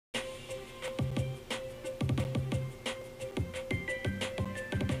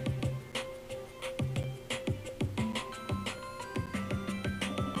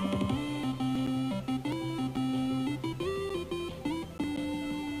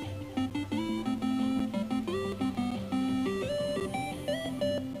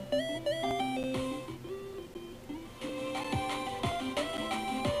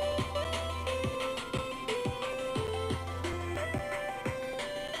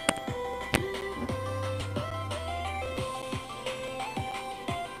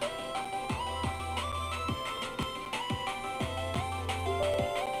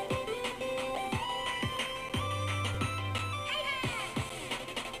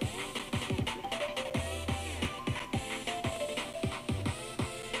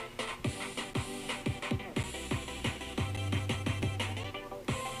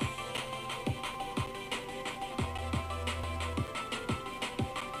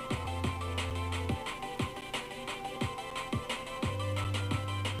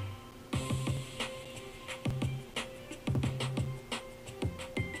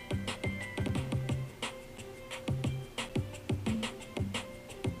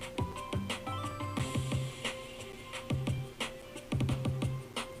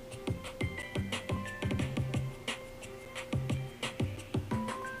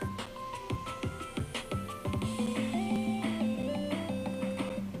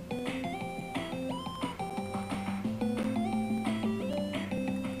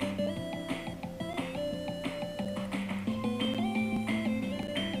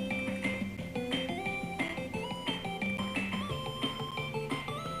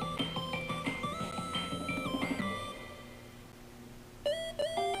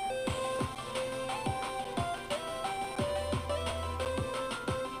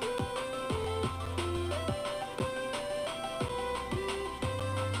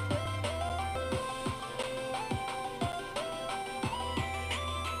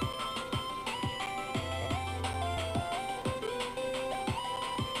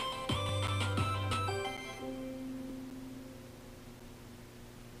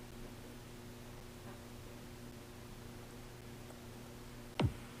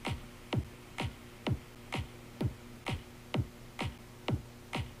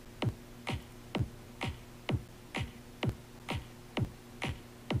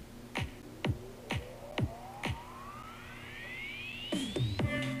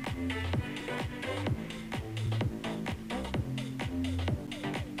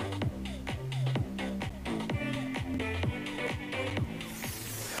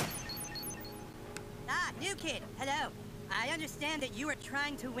kid, hello. I understand that you are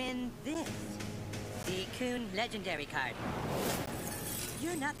trying to win this. The Coon Legendary card.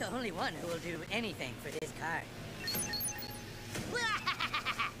 You're not the only one who will do anything for this card.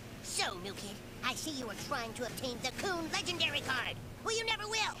 So, new kid, I see you are trying to obtain the Coon Legendary card. Well, you never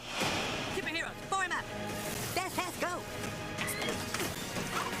will. Superheroes, form up. Let's go.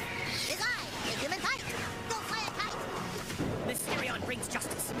 Big Eye, the human kite. Go fly a kite. Mysterion brings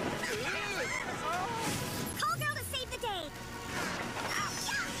justice. Call girl to save the day.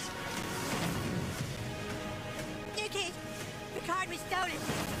 New kid, the card was stolen.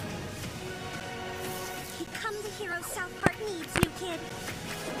 Become the hero South Park needs, new kid.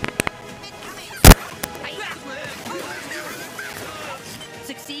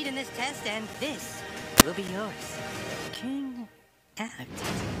 Succeed in this test and this will be yours. King out.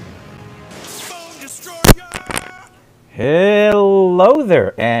 Phone destroyer! Hello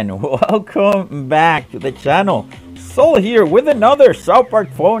there and welcome back to the channel. Soul here with another South Park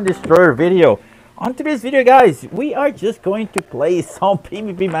Phone Destroyer video. On today's video, guys, we are just going to play some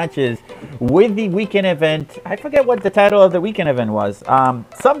PvP matches with the weekend event. I forget what the title of the weekend event was.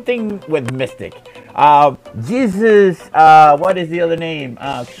 Something with Mystic. Jesus, what is the other name?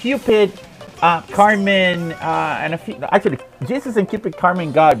 Cupid, Cartman, and a few. Actually, Jesus and Cupid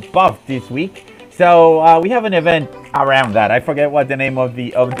Cartman got buffed this week. So we have an event around that. I forget what the name of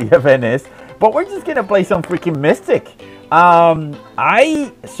the event is. But we're just gonna play some freaking Mystic.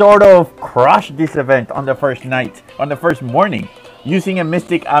 I sort of crushed this event on the first night, on the first morning, using a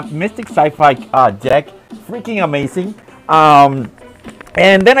Mystic Sci-Fi deck. Freaking amazing. And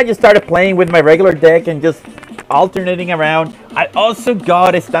then I just started playing with my regular deck and just alternating around. I also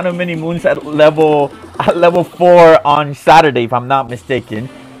got a Stand of Many Moons at level 4 on Saturday, if I'm not mistaken.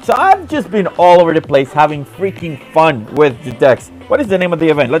 So I've just been all over the place having freaking fun with the decks. What is the name of the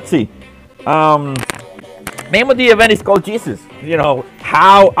event? Let's see. Name of the event is called Jesus. You know,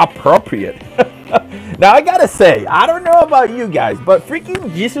 how appropriate. Now I gotta say, I don't know about you guys, but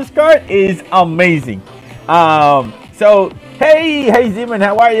freaking Jesus card is amazing. So hey Zeman,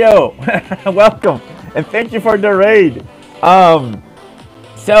 how are you? Welcome and thank you for the raid.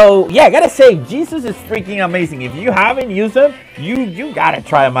 So yeah, I gotta say, Jesus is freaking amazing. If you haven't used him, you gotta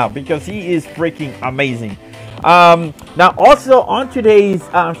try him out because he is freaking amazing. Now also on today's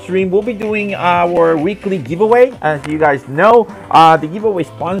stream, we'll be doing our weekly giveaway. As you guys know, the giveaway is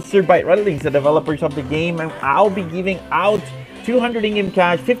sponsored by Redlinks, the developers of the game, and I'll be giving out 200 in-game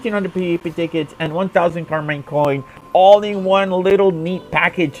cash, 1500 PvP tickets, and 1000 Cartman coin, all in one little neat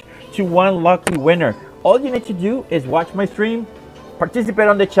package to one lucky winner. All you need to do is watch my stream, participate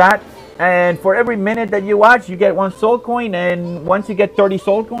on the chat, and for every minute that you watch, you get 1 soul coin, and once you get 30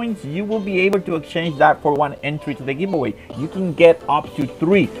 soul coins, you will be able to exchange that for 1 entry to the giveaway. You can get up to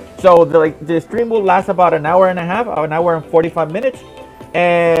 3. So the stream will last about an hour and a half, an hour and 45 minutes.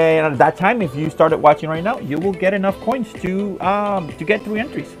 And at that time, if you started watching right now, you will get enough coins to get 3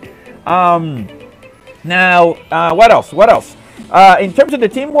 entries. Now, what else? In terms of the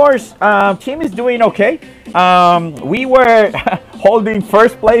Team Wars, team is doing okay. We were holding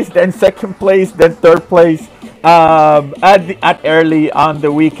first place, then second place, then third place at early on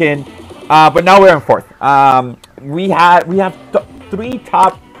the weekend, but now we're in fourth. We have 3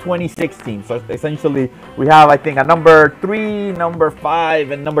 top 26 teams. So essentially, we have, I think, a number 3, number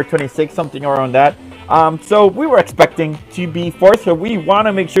 5, and number 26, something around that. So we were expecting to be fourth, so we want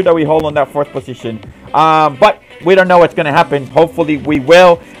to make sure that we hold on that fourth position. But we don't know what's going to happen. Hopefully we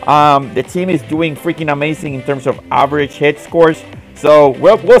will. The team is doing freaking amazing in terms of average hit scores. So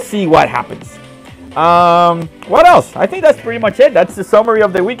we'll see what happens. What else? I think that's pretty much it. That's the summary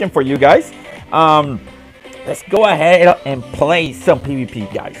of the weekend for you guys. Let's go ahead and play some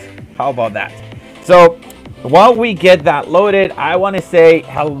PvP, guys. How about that? So while we get that loaded, I want to say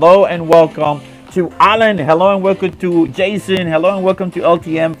hello and welcome to Alan. Hello and welcome to Jason. Hello and welcome to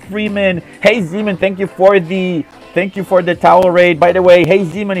LTM Freeman. Hey Zeman, thank you for the towel raid. By the way, hey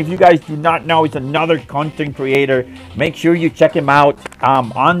Zeman, if you guys do not know, it's another content creator. Make sure you check him out.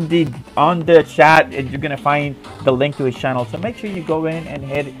 On the chat, you're gonna find the link to his channel. So make sure you go in and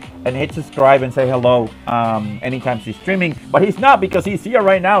hit subscribe and say hello anytime he's streaming. But he's not, because he's here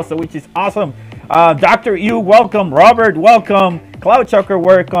right now, so which is awesome. Dr. Yu, welcome. Robert, welcome. Cloud Chucker,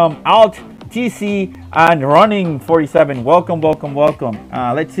 welcome. Alt TC and Running 47, welcome.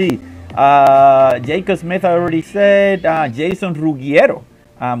 Let's see. Jacob Smith, I already said. Jason Ruggiero,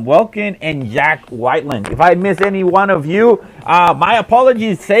 welcome, and Jack Whiteland. If I miss any one of you, my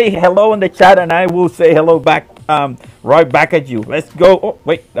apologies. Say hello in the chat and I will say hello back, right back at you. Let's go. Oh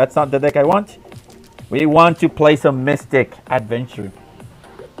wait, that's not the deck I want. We want to play some Mystic Adventure.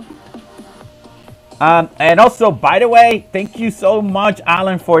 And also, by the way, thank you so much,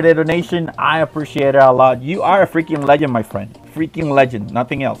 Alan, for the donation. I appreciate it a lot. You are a freaking legend, my friend. Freaking legend.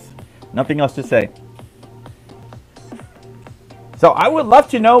 Nothing else. Nothing else to say. So I would love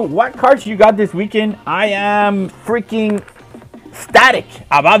to know what cards you got this weekend. I am freaking static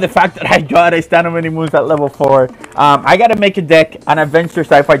about the fact that I got a Stand of Many Moons at level 4. I gotta make a deck, an adventure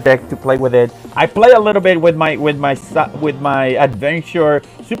sci-fi deck to play with it. I play a little bit with my adventure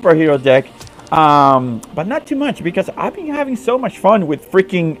superhero deck, but not too much because I've been having so much fun with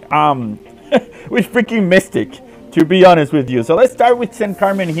freaking with freaking Mystic, to be honest with you. So let's start with St.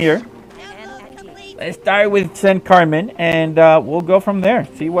 Cartman here. Let's start with St. Cartman, and we'll go from there.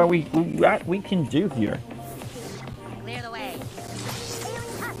 See what we can do here. Clear the way.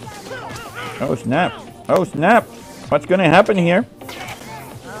 Oh snap! Oh snap! What's gonna happen here?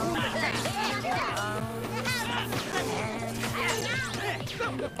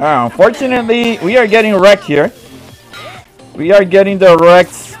 Unfortunately, we are getting wrecked here. We are getting the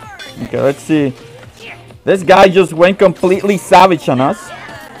wrecks. Okay, let's see. This guy just went completely savage on us.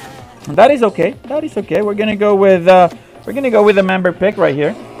 That is okay. That is okay. We're gonna go with a member pick right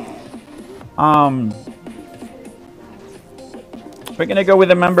here. We're gonna go with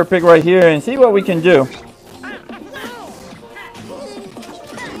a member pick right here and see what we can do.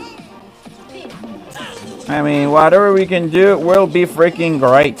 I mean, whatever we can do will be freaking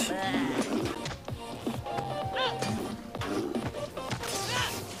great.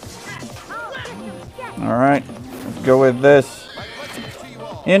 All right, let's go with this.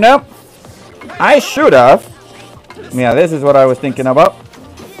 You know, I should have. Yeah, this is what I was thinking about.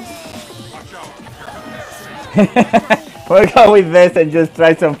 We'll go with this and just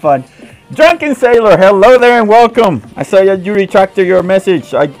try some fun. Drunken Sailor, hello there and welcome. I saw you retracted your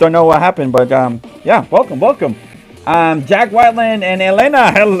message. I don't know what happened, but yeah, welcome. Jack Whiteland and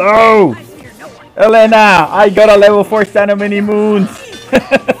Elena, hello. Elena, I got a level 4 Stand of Many Moons.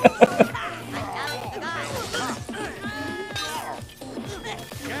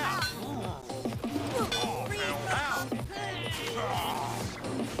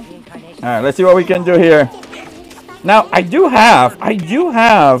 All right, let's see what we can do here. Now, I do have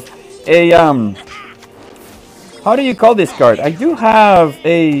a how do you call this card? I do have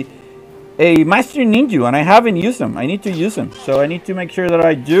a Master Ninja, and I haven't used them. I need to use them, so I need to make sure that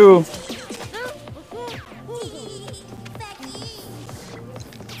I do.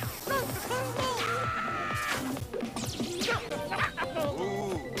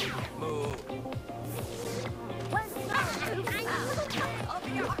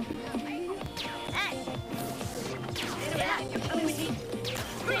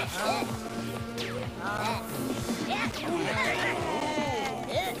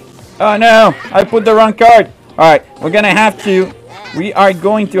 Oh no, I put the wrong card. Alright, we are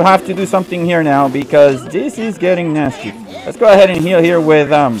going to have to do something here now because this is getting nasty. Let's go ahead and heal here with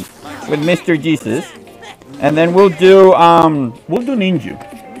Mr. Jesus. And then we'll do Ninja.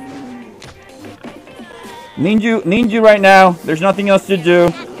 Ninja right now. There's nothing else to do.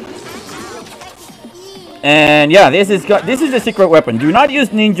 And yeah, this is a secret weapon. Do not use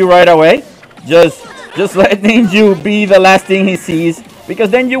Ninja right away. Just let Ninja be the last thing he sees, because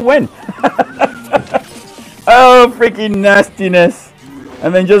then you win. Oh, freaking nastiness.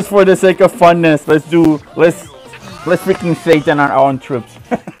 And then just for the sake of funness, let's freaking Satan our own troops.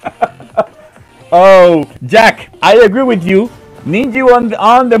 Oh, Jack, I agree with you. Ninja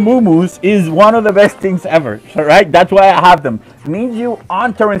on the Moo-Moos is one of the best things ever. Right? That's why I have them. Ninja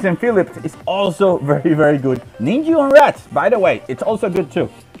on Torrance and Phillips is also very, very good. Ninja on Rats, by the way, it's also good too.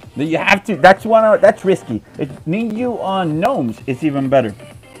 You have to. That's risky. Ninja on Gnomes is even better.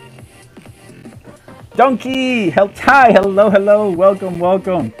 Donkey, hi, hello, welcome.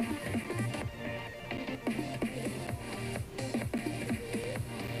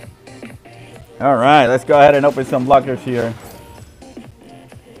 All right, let's go ahead and open some lockers here.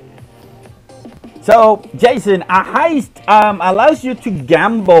 So, Jason, a heist allows you to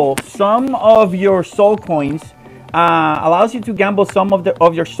gamble some of your soul coins. Allows you to gamble some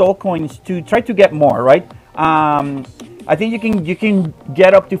of your soul coins to try to get more, right? I think you can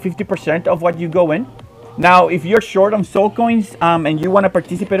get up to 50% of what you go in. Now, if you're short on soul coins and you want to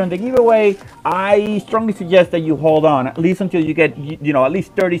participate on the giveaway, I strongly suggest that you hold on at least until you get at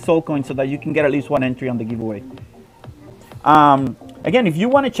least 30 soul coins so that you can get at least one entry on the giveaway. Again, if you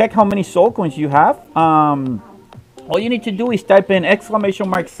want to check how many soul coins you have, all you need to do is type in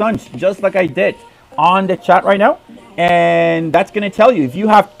 !Suns, just like I did on the chat right now, and that's going to tell you if you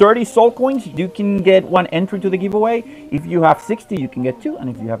have 30 soul coins, you can get one entry to the giveaway. If you have 60, you can get 2, and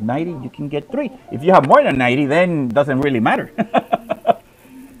if you have 90, you can get 3. If you have more than 90, then it doesn't really matter.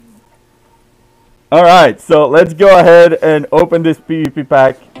 All right, so let's go ahead and open this PvP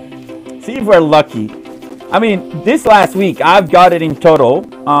pack. See if we're lucky. I mean, this last week I've got it in total.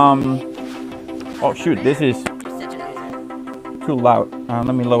 Oh shoot, this is too loud.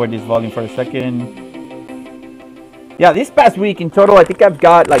 Let me lower this volume for a second. Yeah, this past week in total, I think I've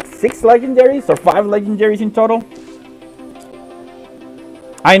got like 6 legendaries or 5 legendaries in total.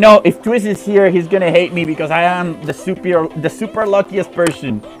 I know if Twist is here, he's gonna hate me because I am the super luckiest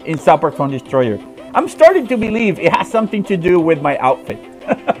person in Support Phone Destroyer. I'm starting to believe it has something to do with my outfit.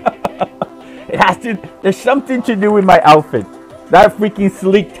 There's something to do with my outfit. That freaking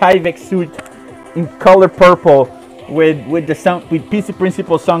sleek Tyvek suit in color purple with PC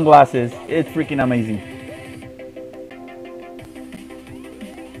Principal sunglasses. It's freaking amazing.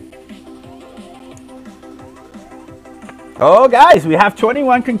 Oh guys, we have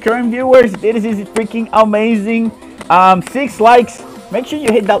 21 concurrent viewers. This is freaking amazing. 6 likes. Make sure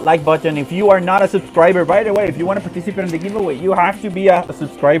you hit that like button if you are not a subscriber. By the way, if you want to participate in the giveaway, you have to be a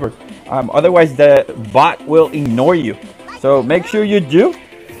subscriber. Otherwise, the bot will ignore you. So make sure you do.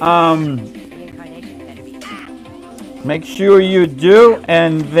 Make sure you do,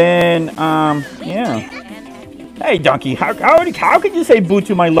 and then yeah. Hey Donkey, how could you say boo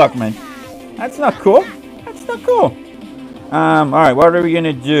to my luck, man? That's not cool. That's not cool. All right, what are we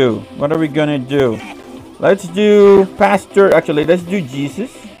gonna do? What are we gonna do? Let's do Pastor. Actually, let's do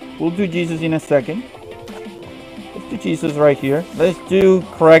Jesus. We'll do Jesus in a second. Let's do Jesus right here. Let's do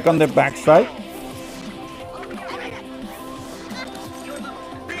Craig on the backside.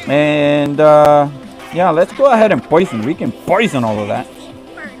 And yeah, let's go ahead and poison. We can poison all of that.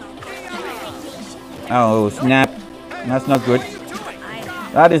 Oh snap! That's not good.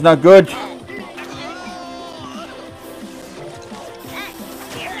 That is not good.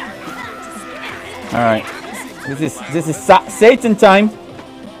 All right, this is Satan time.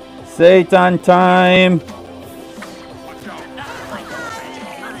 Satan time.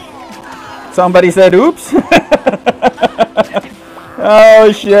 Somebody said oops.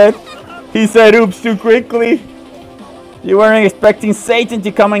 Oh shit. He said oops too quickly. You weren't expecting Satan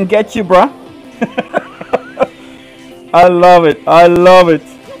to come and get you, bruh. I love it. I love it.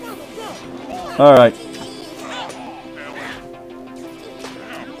 All right.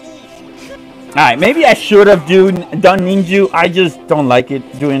 Alright, maybe I should have done Ninja. I just don't like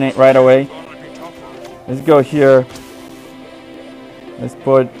it doing it right away. Let's go here. Let's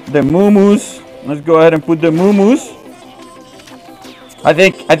put the Moo-Moos. Let's go ahead and put the Moo-Moos. I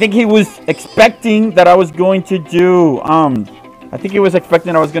think he was expecting that I was going to do I think he was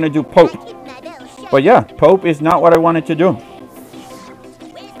expecting I was going to do Pope. But yeah, Pope is not what I wanted to do.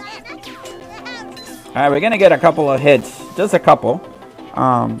 Alright, we're going to get a couple of hits. Just a couple.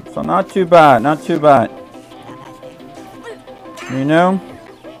 So not too bad, not too bad. You know?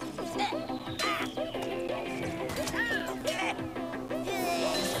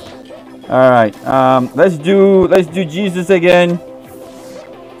 Alright, let's do Jesus again.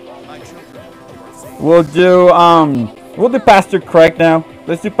 We'll do Pastor Craig now.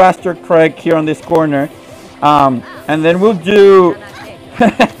 Let's do Pastor Craig here on this corner. And then we'll do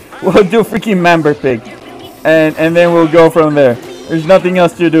we'll do freaking Member Pig. And then we'll go from there. There's nothing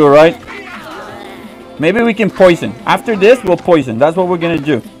else to do, right? Maybe we can poison. After this, we'll poison. That's what we're gonna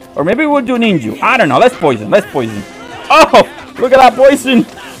do. Or maybe we'll do Ninja. I don't know. Let's poison. Let's poison. Oh, look at that poison.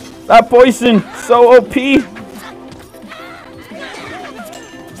 That poison. So OP.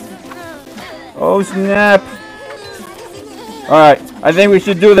 Oh, snap. Alright. I think we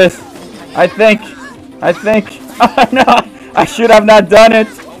should do this. I think. Oh, no. I should have not done it.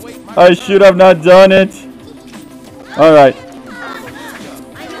 I should have not done it. Alright.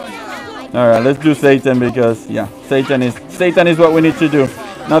 Alright, let's do Satan because yeah, Satan is what we need to do.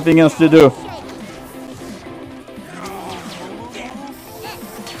 Nothing else to do.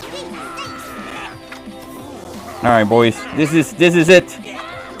 Alright boys, this is it. This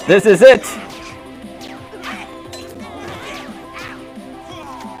is it.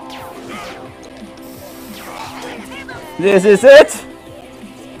 This is it.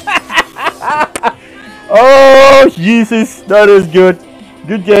 Oh Jesus, that is good.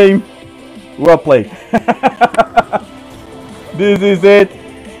 Good game. Well played. This is it.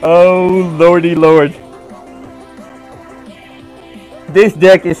 Oh lordy lord. This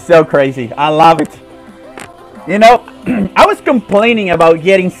deck is so crazy. I love it. You know, I was complaining about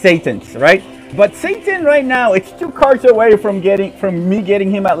getting Satan's, right? But Satan right now, it's 2 cards away from me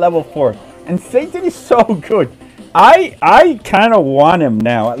getting him at level 4. And Satan is so good. I kind of want him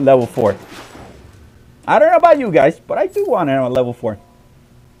now at level 4. I don't know about you guys, but I do want him at level 4.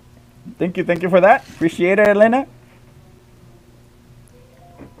 Thank you for that. Appreciate it, Elena.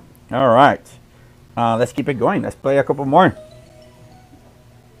 All right. Let's keep it going. Let's play a couple more.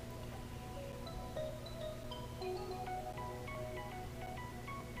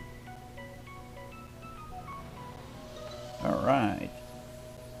 All right.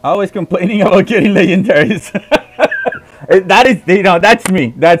 Always complaining about getting legendaries. That is, you know, that's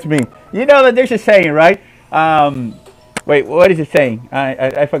me. That's me. You know that there's a saying, right? Wait, what is it saying?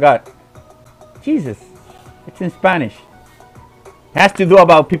 I forgot. Jesus, it's in Spanish. It has to do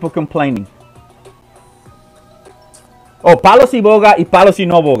about people complaining. Oh, palo si boga y palo si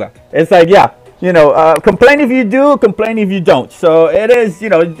no boga. It's like, yeah, you know, complain if you do, complain if you don't. So it is, you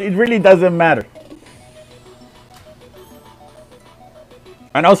know, it really doesn't matter.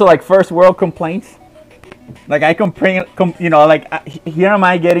 And also, like, first world complaints. Like, I complain, you know, like, here am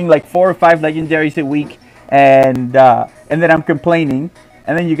I getting like 4 or 5 legendaries a week, and then I'm complaining,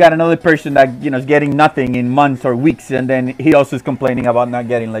 and then you got another person that, you know, is getting nothing in months or weeks, and then he also is complaining about not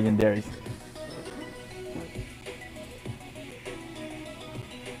getting legendaries.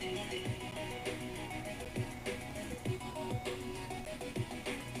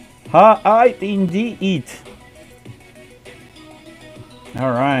 I indeed.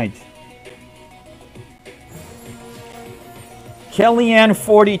 All right. Kellyanne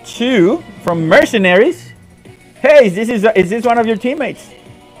 42 from Mercenaries. Hey, is this one of your teammates?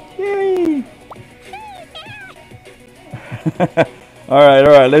 Yay! all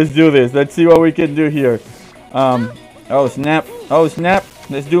right, let's do this. Let's see what we can do here. Oh snap! Oh snap!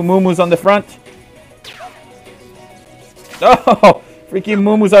 Let's do muumuus on the front. Oh, freaking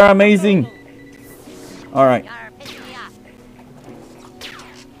muumuus are amazing. All right.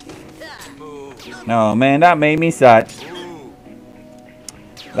 Oh man, that made me sad.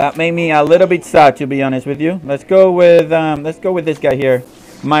 That made me a little bit sad, to be honest with you. Let's go with this guy here.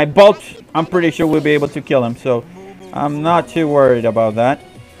 My bolt, I'm pretty sure we'll be able to kill him, so I'm not too worried about that.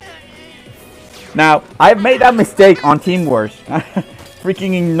 Now, I've made that mistake on Team Wars.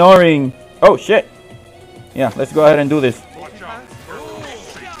 Freaking ignoring. Oh shit. Yeah, let's go ahead and do this.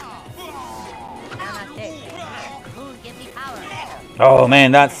 Oh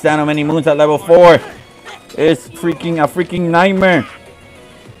man, that stand how many moons at level 4 is a freaking nightmare.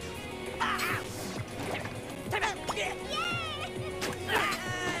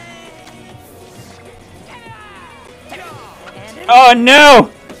 Oh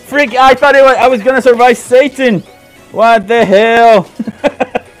no! Freak! I thought I was gonna survive Satan. What the hell?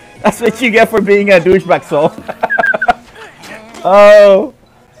 That's what you get for being a douchebag, soul. Oh.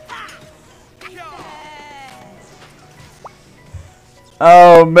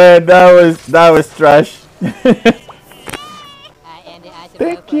 Oh man, that was trash.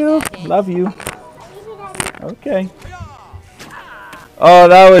 Thank you. Love you. Okay. Oh,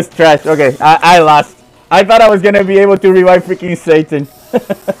 that was trash. Okay, I lost. I thought I was gonna be able to revive freaking Satan.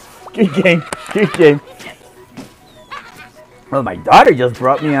 Good game. Good game. Well, my daughter just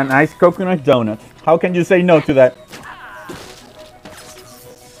brought me a nice coconut donut. How can you say no to that?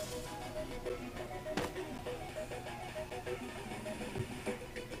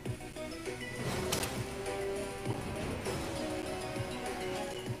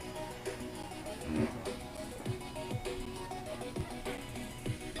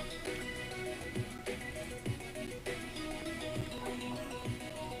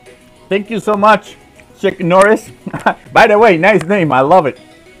 Thank you so much, Chick Norris. By the way, nice name. I love it.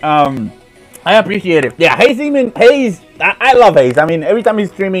 I appreciate it. Yeah, Hayes. I love Hayes. I mean, every time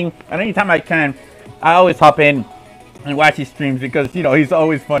he's streaming, and anytime I can, I always hop in and watch his streams because, you know, he's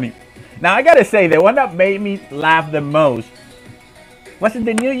always funny. Now, I gotta say, the one that made me laugh the most was it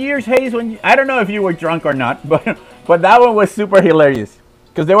the New Year's, Hayes? I don't know if you were drunk or not, but that one was super hilarious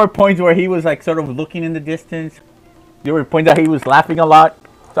because there were points where he was like sort of looking in the distance. There were points that he was laughing a lot.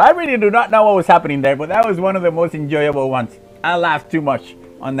 So I really do not know what was happening there, but that was one of the most enjoyable ones. I laughed too much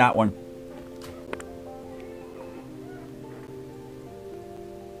on that one.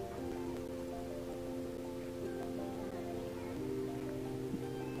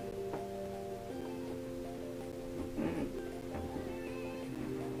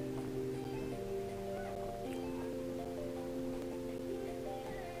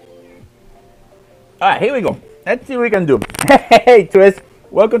 Alright, here we go. Let's see what we can do. Hey, Twist.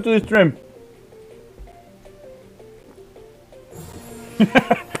 Welcome to the stream.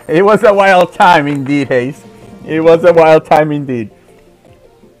 It was a wild time indeed, Hayes. It was a wild time indeed.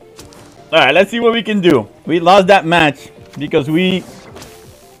 Alright, let's see what we can do. We lost that match because I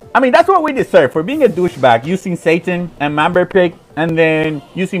mean, that's what we deserve for being a douchebag, using Satan and Mamber Pig, and then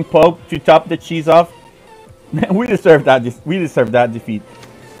using Pope to top the cheese off. We deserve that. We deserve that defeat.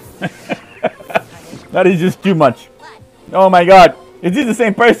 That is just too much. Oh my God. Is this the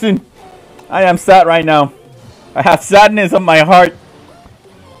same person? I am sad right now. I have sadness on my heart.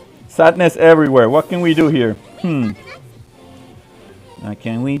 Sadness everywhere. What can we do here? What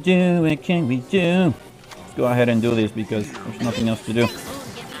can we do? What can we do? Let's go ahead and do this because there's nothing else to do.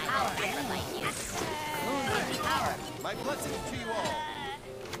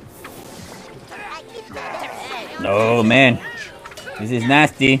 Oh man, this is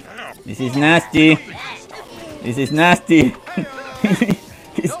nasty. This is nasty. This is nasty.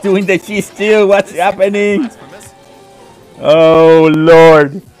 He's doing the cheese steal. What's happening? Oh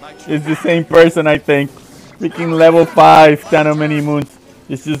Lord, it's the same person, I think. Freaking level 5, stand on many moons.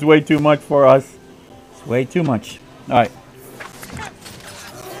 This is way too much for us. It's way too much. All right.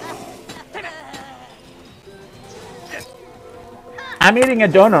 I'm eating a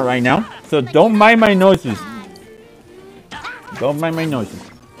donut right now, so don't mind my noises. Don't mind my noises.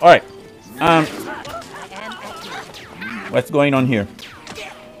 All right. What's going on here?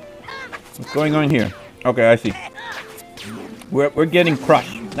 What's going on here? Okay, I see. We're getting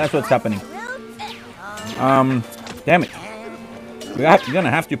crushed. That's what's happening. Damn it. We're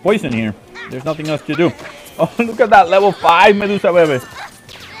gonna have to poison here. There's nothing else to do. Oh, look at that level 5 Medusa Bebe.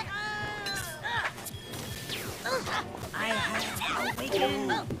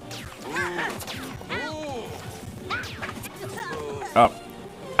 Oh,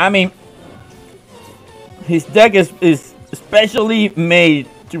 I mean, his deck is especially made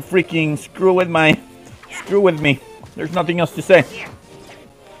to freaking screw with me. There's nothing else to say.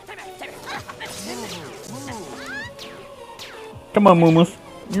 Come on, Mumus.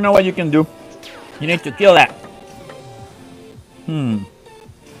 You know what you can do. You need to kill that. Can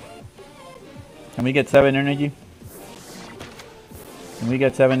we get 7 energy? Can we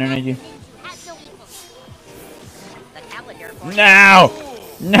get 7 energy? No!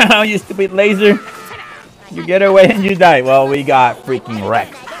 No, you stupid laser! You get away and you die. Well, we got freaking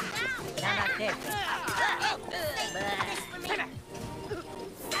wrecked.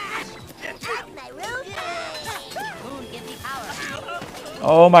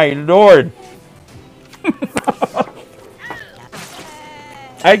 Oh my Lord!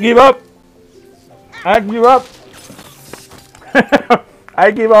 I give up! I give up! I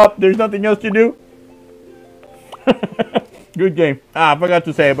give up! There's nothing else to do. Good game. I forgot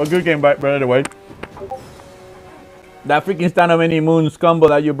to say it, but good game by the way. That freaking stand of many moons combo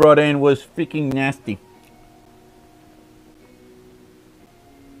that you brought in was freaking nasty.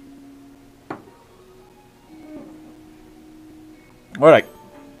 Alright.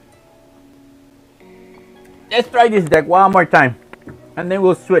 Let's try this deck one more time. And then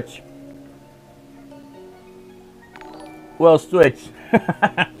we'll switch. We'll switch.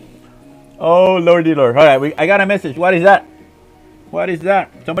 Oh Lordy Lord. Alright, I got a message. What is that? What is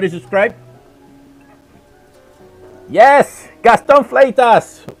that? Somebody subscribe? Yes! Gaston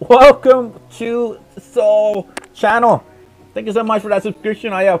Fleitas! Welcome to the Soul channel. Thank you so much for that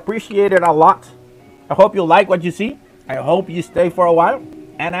subscription. I appreciate it a lot. I hope you like what you see. I hope you stay for a while.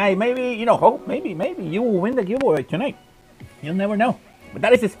 And I maybe, you know, hope maybe you will win the giveaway tonight. You'll never know. But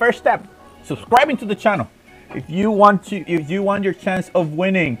that is his first step. Subscribing to the channel. If you want your chance of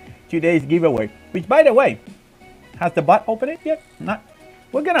winning today's giveaway. Which, by the way, has the bot opened it yet? Not.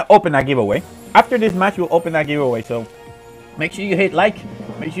 We're gonna open that giveaway. After this match, we'll open that giveaway. So make sure you hit like.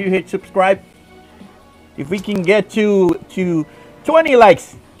 Make sure you hit subscribe. If we can get to 20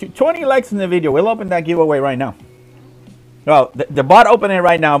 likes, in the video, we'll open that giveaway right now. Well, the bot opened it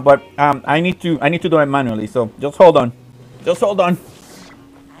right now, but I need to do it manually. So just hold on. Just hold on.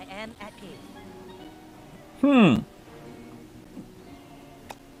 I am at peace.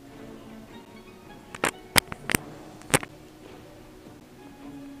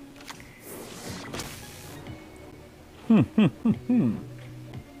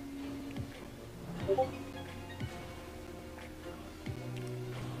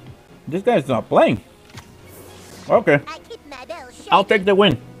 This guy's not playing. Okay. I'll take the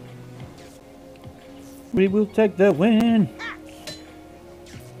win. We will take the win.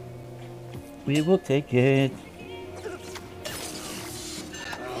 We will take it.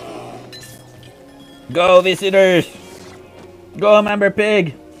 Go, visitors. Go, member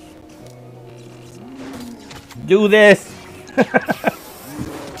pig. Do this.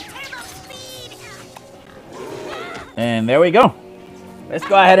 And there we go. Let's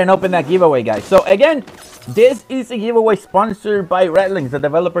go ahead and open that giveaway, guys. So again, this is a giveaway sponsored by Redlings, the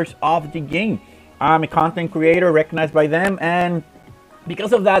developers of the game. I'm a content creator recognized by them, and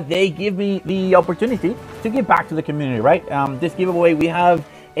because of that, they give me the opportunity to give back to the community, right? This giveaway, we have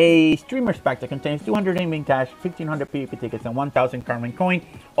a streamer's pack that contains 200 in-game cash, 1500 PvP tickets, and 1000 Cartman coin.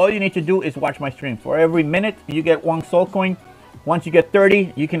 All you need to do is watch my stream. For every minute, you get 1 soul coin. Once you get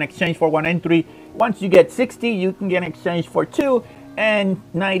 30, you can exchange for 1 entry. Once you get 60, you can get exchange for 2, and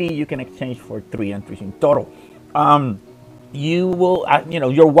 90, you can exchange for 3 entries in total. You will,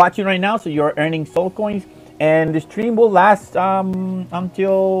 you're watching right now, so you're earning soul coins, and the stream will last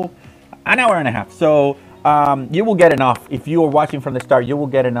until an hour and a half. So you will get enough. If you are watching from the start, you will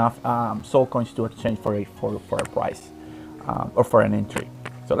get enough soul coins to exchange for a price or for an entry.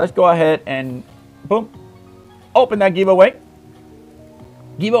 So let's go ahead and boom, open that giveaway.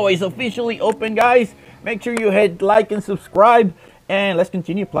 Giveaway is officially open, guys. Make sure you hit like and subscribe, and let's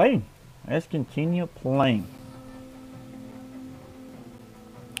continue playing. Let's continue playing.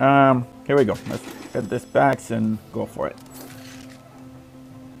 Here we go. Let's get this back and go for it.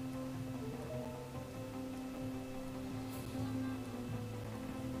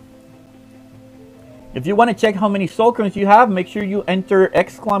 If you want to check how many soul coins you have, make sure you enter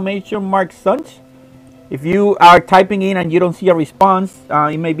 !Suns. If you are typing in and you don't see a response,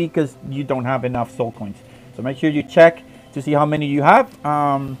 it may be because you don't have enough soul coins. So make sure you check to see how many you have.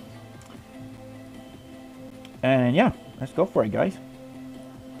 And yeah, let's go for it, guys.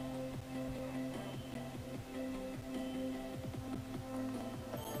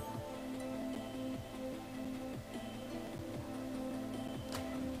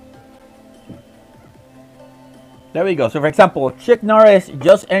 There we go. So for example, Chick Norris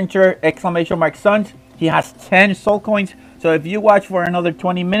just entered !Suns. He has 10 soul coins. So if you watch for another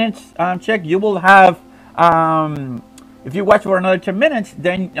 20 minutes, Chick, you will have, if you watch for another 10 minutes,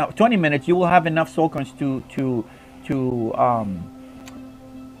 then 20 minutes, you will have enough soul coins to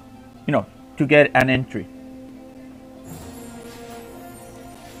get an entry.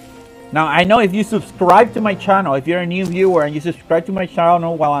 Now, I know if you subscribe to my channel, if you're a new viewer and you subscribe to my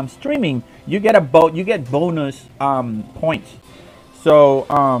channel while I'm streaming, you get bonus points. So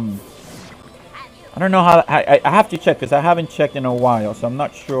I don't know how I have to check because I haven't checked in a while, so I'm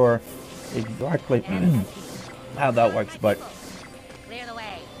not sure exactly how that works. But Clear the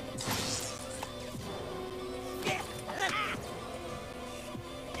way.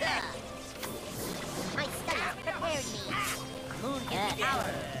 My studies prepared me. Moon gives me power.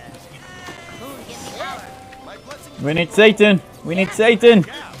 Moon gives me power. we need Satan. We need Satan.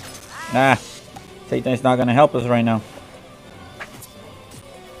 Nah, Satan is not gonna help us right now.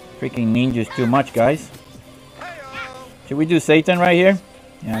 Freaking ninja's too much, guys. Should we do Satan right here?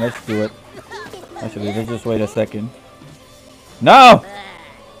 Yeah, let's do it. Actually, let's just wait a second. No!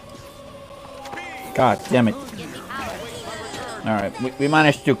 God damn it. Alright, we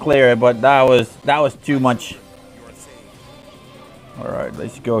managed to clear it, but that was too much. Alright,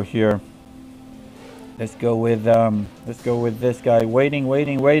 let's go here. Let's go with this guy. Waiting.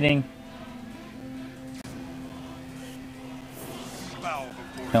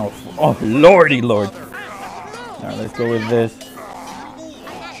 Oh, lordy lord. Alright, let's go with this.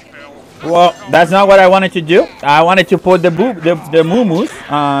 Well, that's not what I wanted to do. I wanted to put the moo-moos,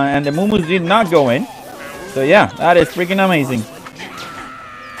 and the moo-moos did not go in. So yeah, that is freaking amazing.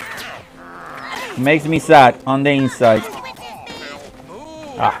 Makes me sad on the inside.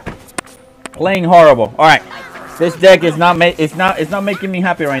 Playing horrible. All right, this deck is not making me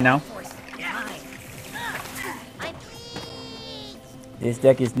happy right now. This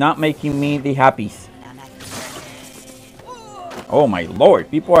deck is not making me the happies. Oh my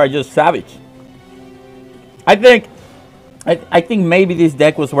lord, people are just savage. I think maybe this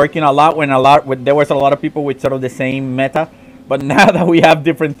deck was working a lot when there was a lot of people with sort of the same meta, but now that we have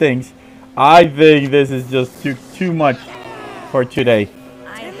different things, I think this is just too much for today.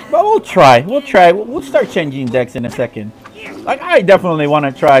 But we'll try. We'll start changing decks in a second. Like, I definitely want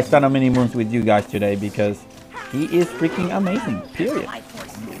to try Son of Mini Moons with you guys today because he is freaking amazing. Period.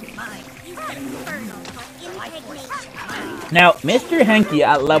 Now, Mr. Hanky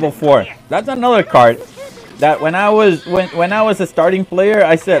at level 4. That's another card that when I was a starting player,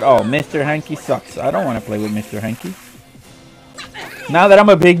 I said, "Oh, Mr. Hanky sucks. I don't want to play with Mr. Hanky." Now that I'm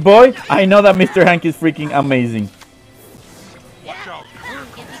a big boy, I know that Mr. Hanky is freaking amazing.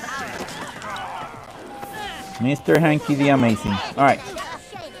 Mr. Hanky the Amazing. All right.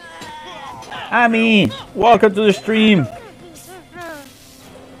 Ami, welcome to the stream.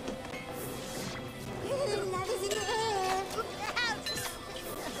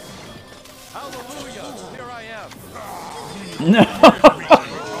 No.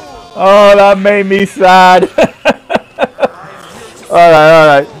 Oh, that made me sad. All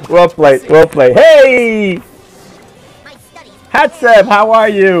right. Well played. Hey! Hatseb, how are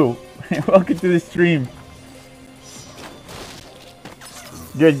you? Welcome to the stream.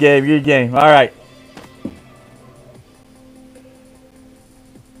 Good game. All right.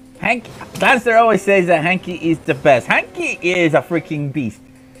 Lancer always says that Hanky is the best. Hanky is a freaking beast.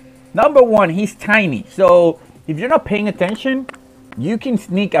 Number one, he's tiny. So if you're not paying attention, you can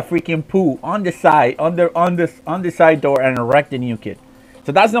sneak a freaking poo on the side, on the side door and wreck the new kid.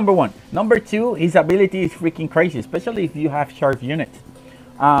 So that's number one. Number two, his ability is freaking crazy, especially if you have sharp units.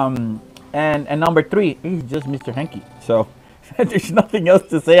 And number three, he's just Mr. Hanky. So there's nothing else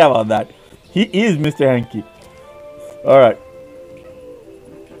to say about that. He is Mr. Hanky. All right.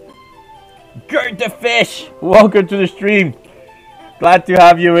 Gert the Fish, welcome to the stream. Glad to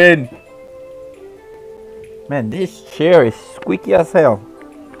have you in. Man, this chair is squeaky as hell.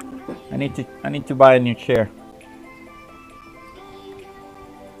 I need to buy a new chair.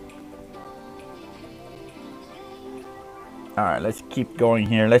 All right, let's keep going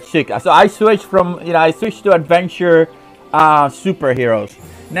here. Let's check. So I switched from, I switched to adventure superheroes.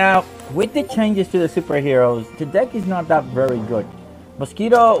 Now, with the changes to the superheroes, the deck is not that very good.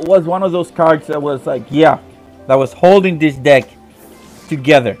 Mosquito was one of those cards that was like, yeah, that was holding this deck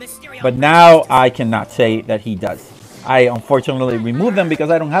together. But now I cannot say that he does. I unfortunately removed them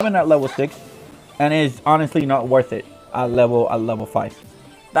because I don't have him at level 6, and it's honestly not worth it at level 5.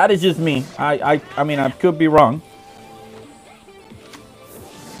 That is just me. I mean, I could be wrong.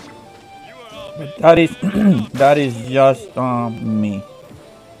 But that is that is just me.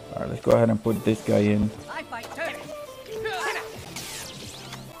 All right, let's go ahead and put this guy in.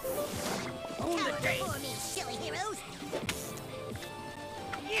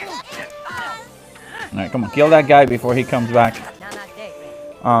 All right, come on, kill that guy before he comes back.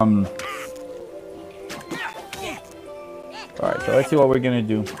 All right, so let's see what we're gonna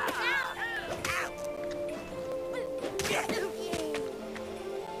do.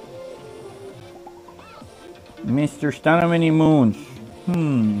 Mr. Stunner Many Moons.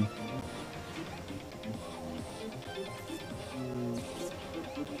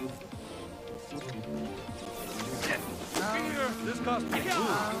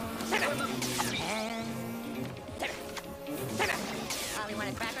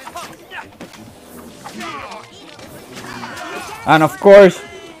 And of course,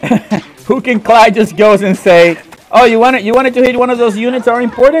 Hook and Clyde just goes and say, "Oh, you wanted to hit one of those units are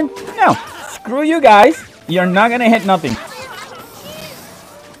important? No, screw you guys. You're not gonna hit nothing.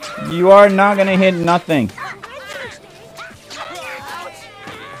 You are not gonna hit nothing."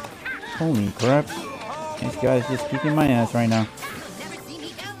 Holy crap! This guy's just kicking my ass right now.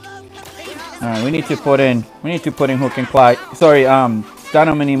 All right, we need to put in Hook and Clyde. Sorry,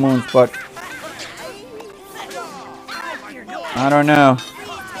 Stunner Many Moons, but I don't know.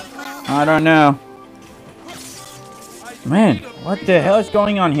 Man, what the hell is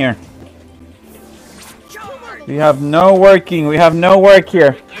going on here? We have no work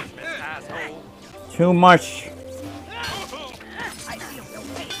here. Too much.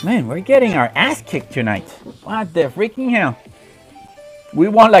 Man, we're getting our ass kicked tonight. What the freaking hell? We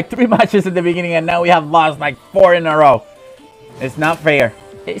won like 3 matches at the beginning and now we have lost like 4 in a row. It's not fair.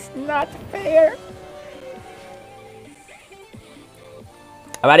 It's not fair.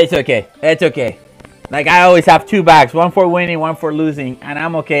 But it's okay. It's okay. Like, I always have 2 bags. One for winning, one for losing. And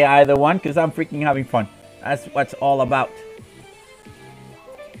I'm okay either one because I'm freaking having fun. That's what's all about.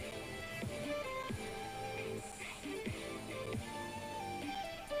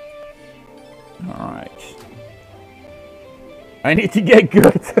 Alright. I need to get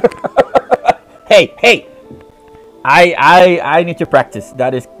good. Hey. I need to practice.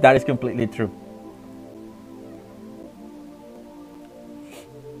 That is completely true.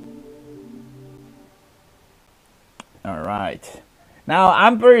 All right. Now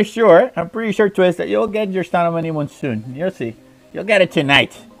I'm pretty sure, Twist, that you'll get your Stunner Many Moons soon. You'll see. You'll get it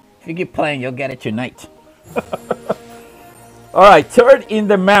tonight. If you keep playing, you'll get it tonight. All right, third in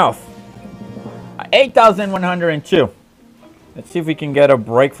the mouth. 8,102. Let's see if we can get a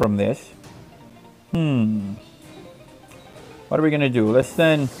break from this. What are we gonna do? Let's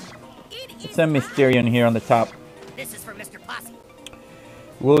send Mysterion here on the top. This is for Mr. Posse.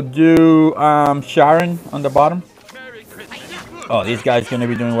 We'll do Sharon on the bottom. Oh, this guy's gonna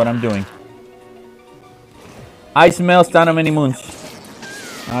be doing what I'm doing. I smell Stunner Many Moons.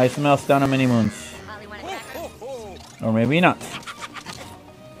 I smell Stunner Many Moons. Or maybe not.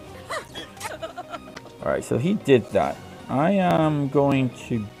 Alright, so he did that. I am going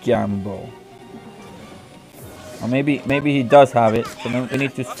to gamble. Or maybe he does have it. So then we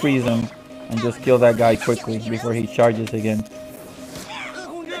need to freeze him and just kill that guy quickly before he charges again.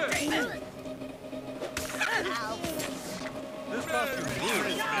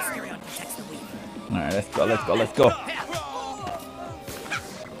 Alright, let's go.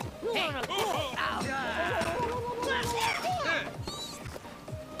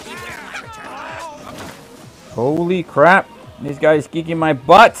 Holy crap. This guy is kicking my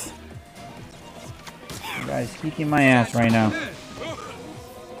butt. This guy is kicking my ass right now.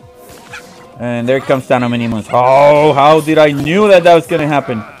 And there comes Thanominimus. Oh, how did I knew that was going to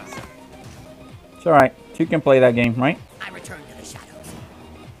happen? It's alright. 2 can play that game, right? I return to the shadows.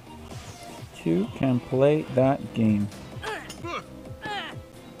 2 can play that game.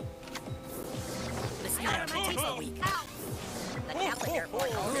 The sky on my teeth are weak. The calculator boy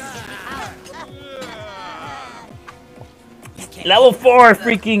only gives me power. Level 4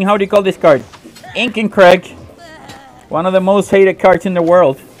 freaking, how do you call this card? Ink and Craig. One of the most hated cards in the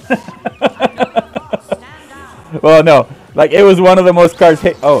world. Well, no. Like, it was one of the most cards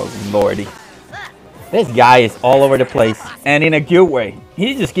hate. Oh, lordy. This guy is all over the place. And in a good way.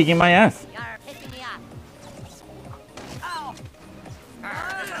 He's just kicking my ass. You're pissing me off.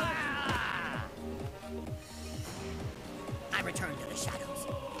 I return to the shadows.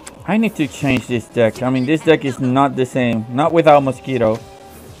 I need to change this deck. I mean, this deck is not the same. Not without Mosquito.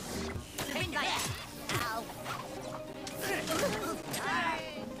 Ow.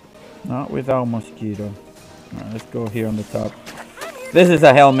 Not without Mosquito. Alright, let's go here on the top. This is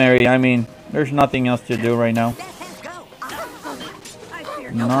a Hail Mary. I mean, there's nothing else to do right now.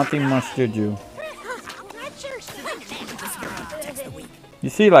 Nothing much to do. You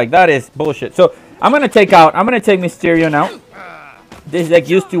see, like, that is bullshit. So, I'm going to take Mysterion out. This deck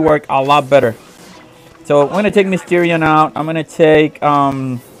used to work a lot better. So, I'm going to take Mysterion out. I'm going to take,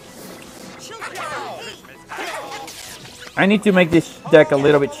 I need to make this deck a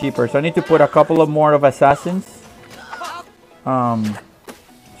little bit cheaper. So, I need to put a couple of more of Assassins.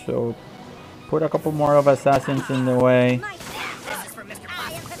 So, put a couple more of Assassins in the way.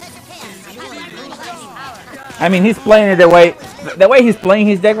 I mean, he's playing it the way he's playing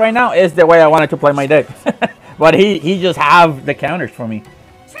his deck right now is the way I wanted to play my deck. But he just have the counters for me.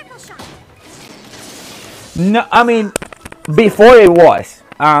 No, I mean, before it was.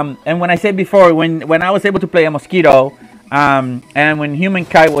 And when I say before, when I was able to play a Mosquito, and when Human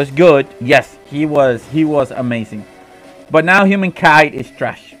Kite was good, yes, he was amazing. But now Human Kite is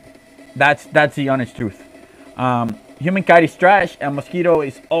trash. That's the honest truth. Human Kite is trash, and Mosquito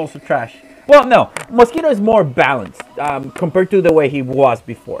is also trash. Well, no, Mosquito is more balanced compared to the way he was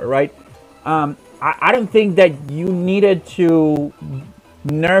before, right? I don't think that you needed to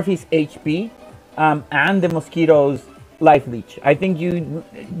nerf his HP and the Mosquito's life leech. I think you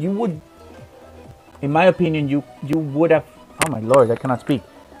would, in my opinion, you would have. Oh my lord, I cannot speak.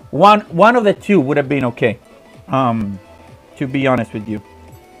 One of the two would have been okay. To be honest with you.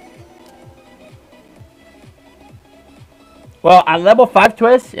 Well, at level 5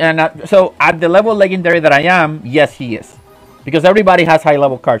 twist, and so at the level legendary that I am, yes, he is, because everybody has high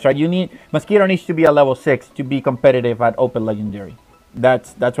level cards, right? Mosquito needs to be a level 6 to be competitive at open legendary.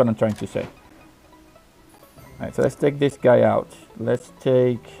 That's what I'm trying to say. All right, so let's take this guy out. Let's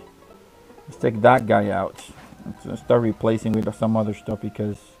take that guy out. Let's start replacing with some other stuff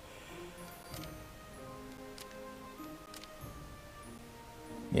because.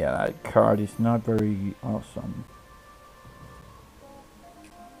 Yeah, that card is not very awesome.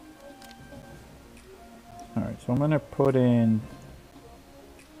 Alright, so I'm gonna put in.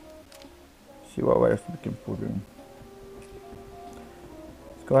 See what else we can put in.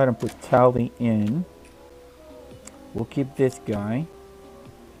 Let's go ahead and put Tally in. We'll keep this guy.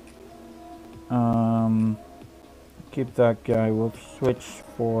 Keep that guy. We'll switch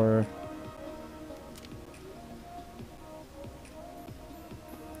for.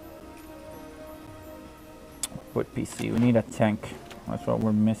 Put PC. We need a tank. That's what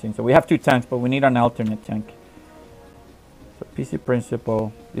we're missing. So we have 2 tanks, but we need an alternate tank. So PC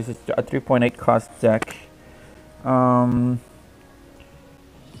Principal. This is a 3.8 cost deck. So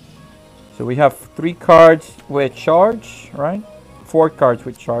we have 3 cards with charge, right? 4 cards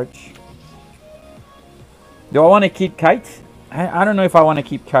with charge. Do I want to keep Kite? I don't know if I want to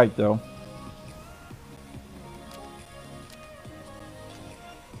keep Kite though.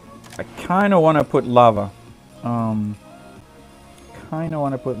 I kind of want to put Lava. Kind of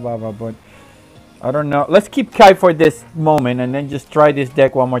want to put Lava, but I don't know. Let's keep Kite for this moment and then just try this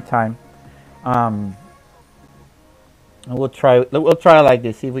deck one more time. And we'll try like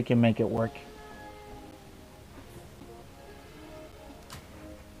this, see if we can make it work.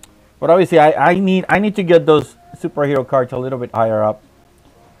 But obviously I need to get those superhero cards a little bit higher up.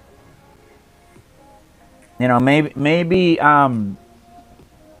 You know, maybe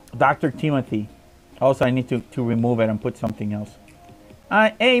Dr. Timothy. Also, I need to remove it and put something else.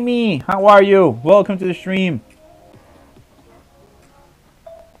 Hi, Amy. How are you? Welcome to the stream.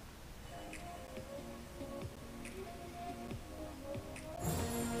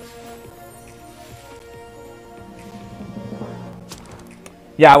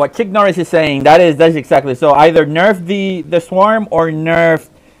 Yeah, what Chick Norris is saying, that's exactly. So either nerf the swarm or nerf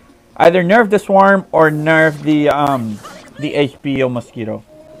the swarm or nerf the HBO mosquito.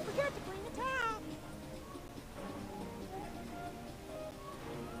 Forgot to bring the tag.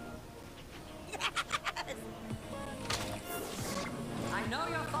 I know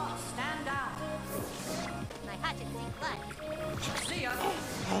your thoughts. Stand down. My hatchet seems clutch. See ya.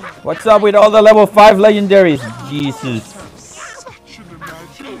 What's up with all the level 5 legendaries? Jesus. Such an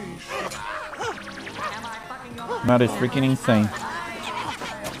imagination. Am I fucking your mind? That is freaking insane.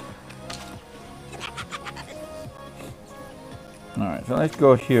 Alright, so let's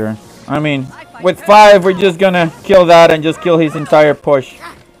go here. I mean, with 5, we're just gonna kill that and just kill his entire push.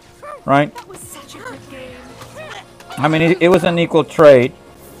 Right? That was such a good game. I mean, it was an equal trade.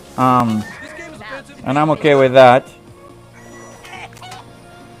 And I'm okay with that.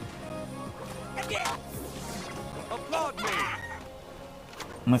 Applaud me.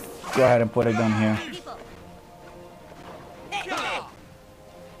 Let's go ahead and put it down here. People.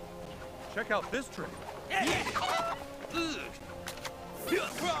 Check out this trick.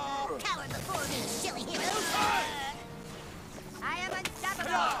 Cower before me, silly heroes. I am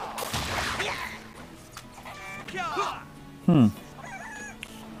unstoppable. Hmm.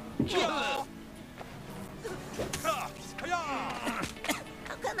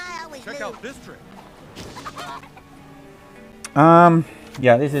 How come I always Check lose? out this trick.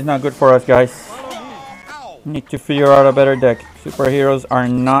 Yeah, this is not good for us, guys. Ow. Need to figure out a better deck. Superheroes are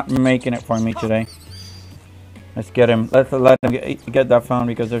not making it for me today. Let's get him. Let's let him get that found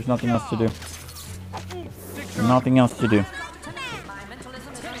because there's nothing else to do. Nothing else to do. My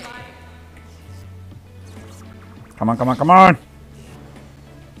mentalism is unlike. Come on, come on, come on!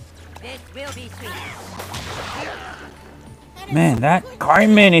 This will be sweet. Man, that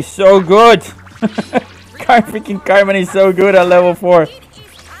Cartman is so good! Freaking Cartman is so good at level 4.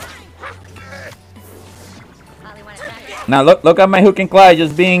 Holly wanna try it? Now look at my hook and Clyde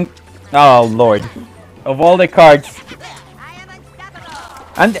just being... Oh, Lord. Of all the cards. I am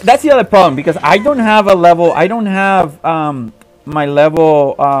unstoppable. And that's the other problem because I don't have a level... I don't have my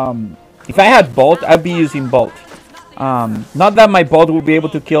level... if I had Bolt, I'd be using Bolt. Not that my Bolt will be able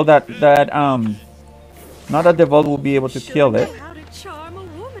to kill that... Not that the Bolt will be able to kill it. How to charm a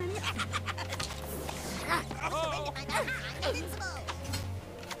woman.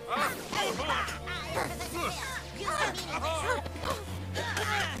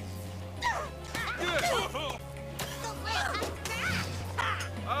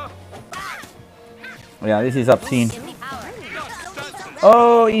 Yeah, this is obscene. Give me power.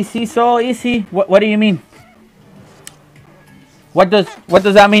 Oh, easy, so easy. What do you mean? What does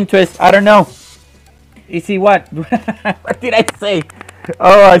that mean, Twist? I don't know. Easy what? What did I say?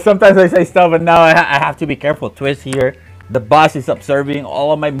 Oh, sometimes I say stuff, and now I have to be careful. Twist here. The boss is observing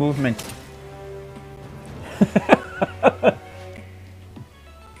all of my movements.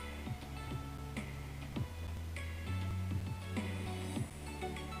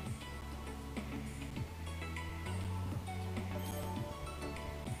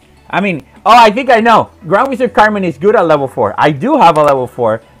 I mean, oh, I think I know. Ground Wizard Cartman is good at level 4. I do have a level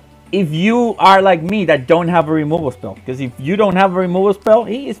 4. If you are like me that don't have a removal spell. Because if you don't have a removal spell,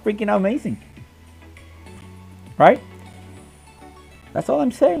 he is freaking amazing. Right? That's all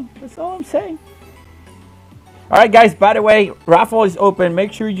I'm saying. That's all I'm saying. Alright guys, by the way, raffle is open.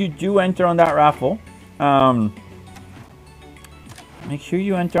 Make sure you do enter on that raffle. Make sure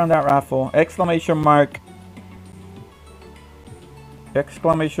you enter on that raffle. Exclamation mark.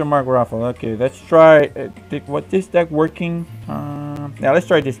 Exclamation mark raffle. Okay, let's try. What this deck working? Yeah, let's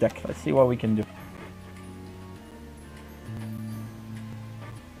try this deck. Let's see what we can do.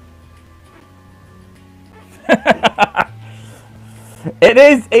 It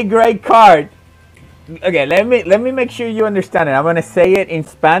is a great card. Okay, let me make sure you understand it. I'm gonna say it in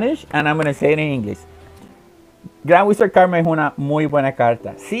Spanish and I'm gonna say it in English. Grand Wizard Cartman es una muy buena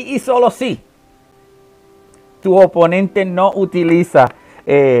carta. Sí y solo sí. Tu oponente no utiliza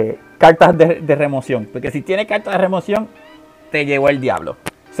cartas de remoción. Porque si tiene cartas de remoción, te llevó el diablo.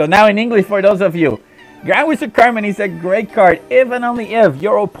 So now in English for those of you. Grand Wizard Cartman is a great card if and only if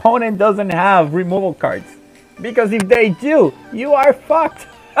your opponent doesn't have removal cards. Because if they do, you are fucked.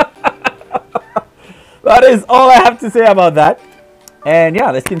 That is all I have to say about that. And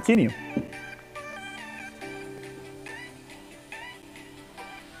yeah, let's continue.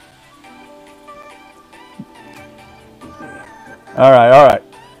 Alright.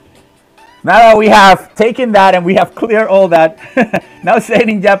 Now that we have taken that and we have cleared all that, now say it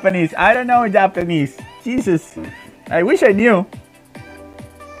in Japanese. I don't know Japanese. Jesus. I wish I knew.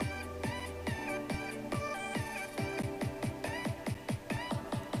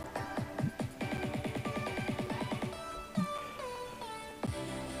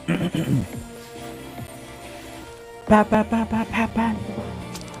 Pa, pa, pa, pa, pa, pa.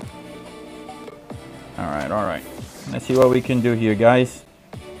 All right, all right. Let's see what we can do here, guys.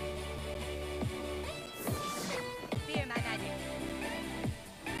 Fear my magic.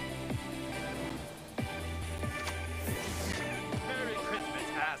 Merry Christmas,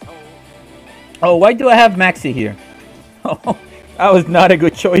 asshole. Oh, why do I have Maxi here? Oh, that was not a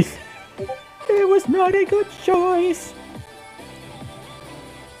good choice. It was not a good choice.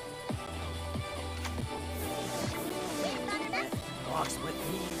 Walks with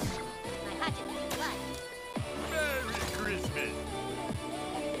me. My hatchet speaks blood. Merry Christmas.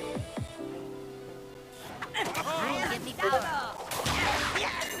 Moon, give me power.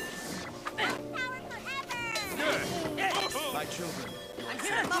 My children. I'm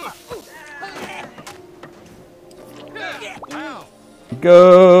here, Mama. Ow.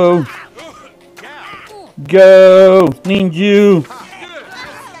 Go, Yeah. go, Ninju.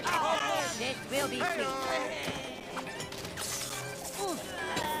 This will be sweet.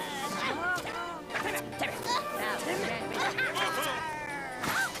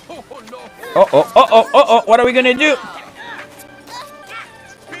 Oh no. Oh, oh, oh, oh, oh, oh. What are we gonna do?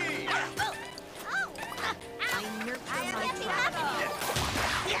 I nurture my trap.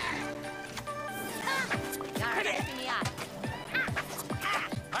 You're pissing me off.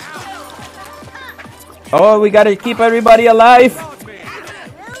 Oh, we gotta keep everybody alive. Applaud me.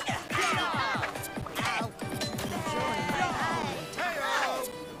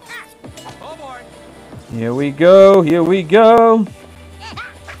 Oh boy. Here we go, here we go.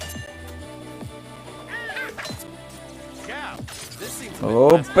 Yeah. This seems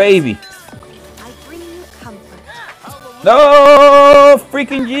Oh, baby. I bring you comfort. No,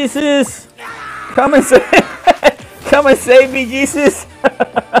 freaking Jesus. Come and save, come and save me, Jesus.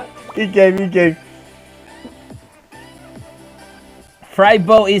 He gave.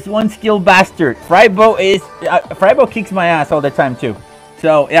 Frybo is one skill bastard. Frybo kicks my ass all the time too.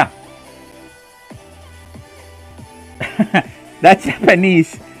 So yeah. That's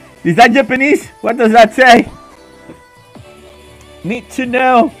Japanese. Is that Japanese? What does that say? Need to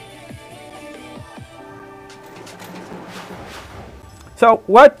know. So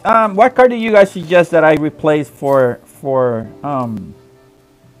what card do you guys suggest that I replace for oh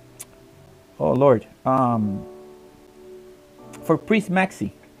Lord, for Priest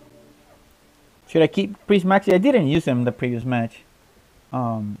Maxi? Should I keep Priest Maxi? I didn't use him in the previous match.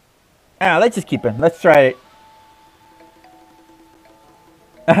 Let's just keep him. Let's try it.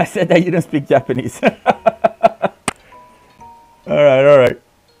 I said that you don't speak Japanese. All right.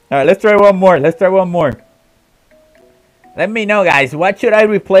 Let's try one more. Let me know, guys. What should I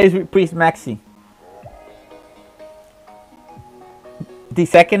replace with Priest Maxi? The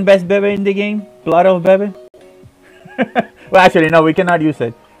second best Bebe in the game? Blood of Bebe? Well, actually, no, we cannot use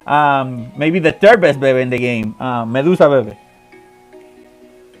it. Maybe the third best Bebe in the game. Medusa Bebe.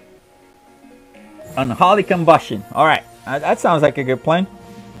 Unholy Combustion. Alright. That sounds like a good plan.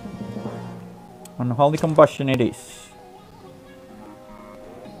 Unholy Combustion it is.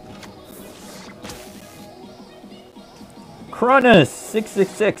 Cronus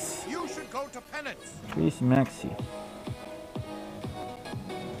 666. You should go to penance. Priest Maxi.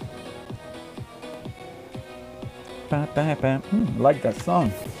 Like that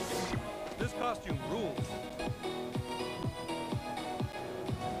song. This costume rules.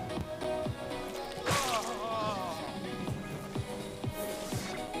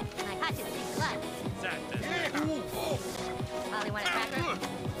 My hatchet speaks blood. Probably want a cracker.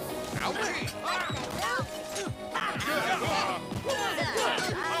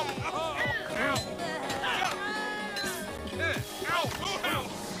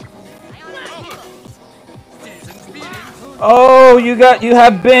 Oh, you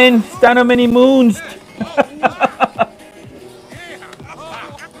have been Stano many moons.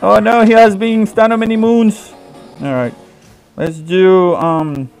 Oh no, he has been Stano many moons. All right, let's do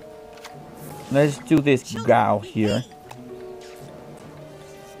this gal here.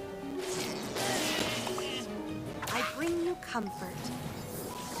 I bring you comfort.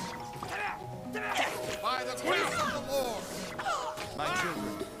 By the grace of the Lord. My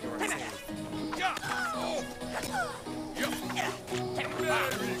children, you are saved.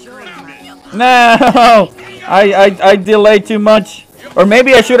 No, I delayed too much. Or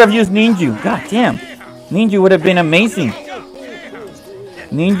maybe I should have used Ninju. God damn, Ninju would have been amazing.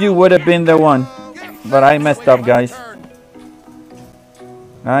 Ninju would have been the one, but I messed up, guys.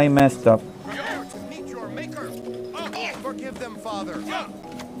 I messed up. Prepare to meet your maker. Forgive them, Father.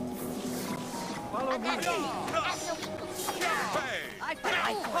 Follow me.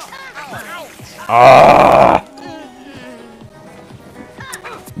 Ah.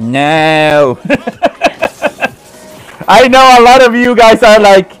 No. I know a lot of you guys are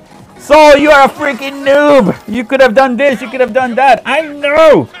like, so you are a freaking noob. You could have done this. You could have done that. I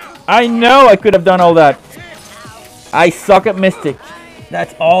know. I could have done all that. I suck at Mystic.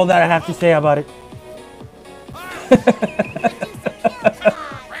 That's all that I have to say about it.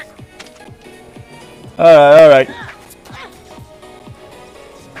 All right.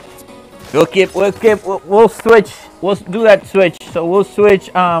 We'll switch. We'll do that switch. So we'll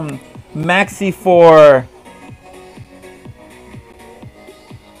switch Maxi for.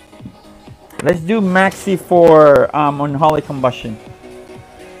 Let's do Maxi for Unholy Combustion.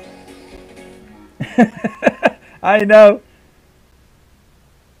 I know.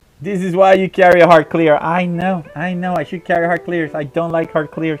 This is why you carry a hard clear. I know. I should carry hard clears. I don't like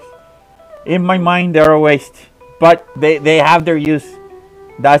hard clears. In my mind, they're a waste. But they have their use.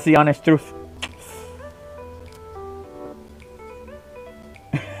 That's the honest truth.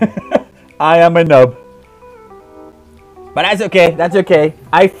 I am a nub. But that's okay. That's okay.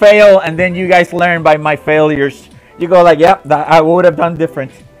 I fail, and then you guys learn by my failures. You go like, yep, that I would have done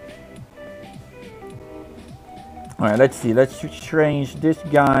different. All right, let's see. Let's change this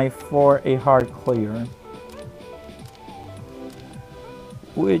guy for a hard clear,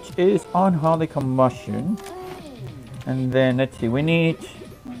 which is Unholy Combustion. And then let's see. We need.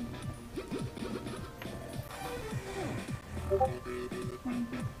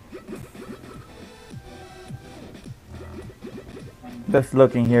 Just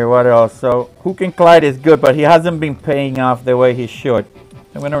looking here, what else? So Hook and Clyde is good, but he hasn't been paying off the way he should.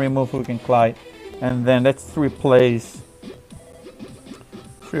 I'm gonna remove Hook and Clyde, and then let's replace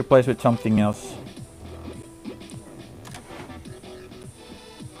with something else.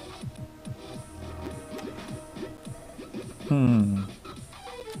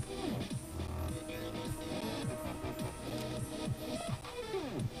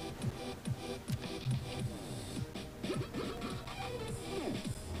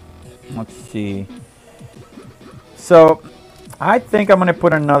 Let's see. So I think I'm gonna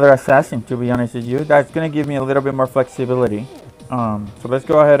put another assassin, to be honest with you. That's gonna give me a little bit more flexibility. So let's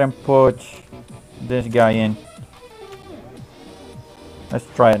go ahead and put this guy in. Let's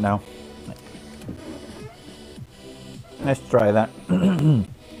try it now. Let's try that.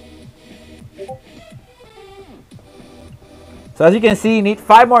 So as you can see, you need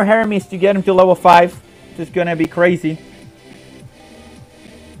 5 more Hermes to get him to level 5. This is gonna be crazy.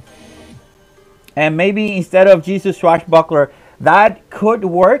 And maybe instead of Jesus Swashbuckler, that could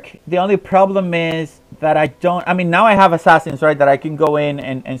work. The only problem is that I don't. I mean, now I have assassins, right? That I can go in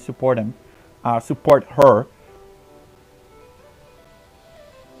and support him, support her.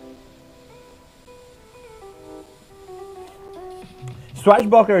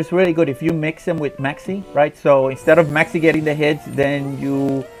 Swashbuckler is really good if you mix him with Maxi, right? So instead of Maxi getting the hits, then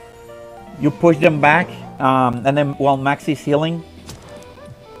you push them back, and then while Maxi's healing.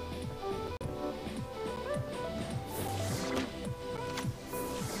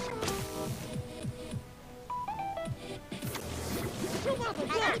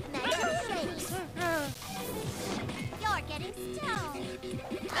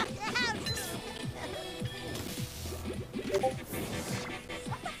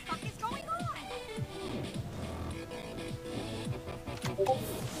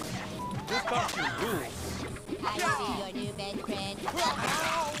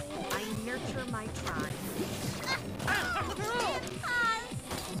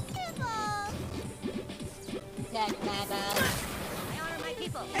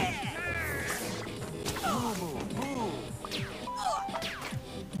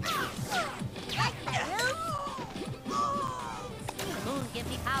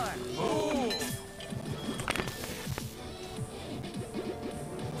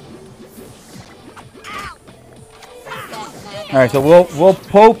 All right, so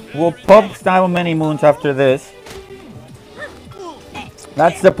we'll poke Style Many Moons after this.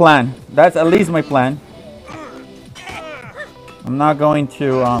 That's the plan. That's at least my plan. I'm not going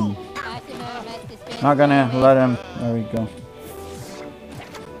to not gonna let him. There we go.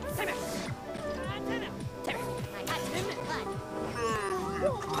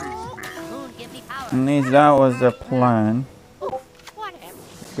 At least that was the plan.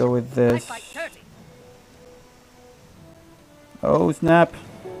 Let's go with this. Oh snap!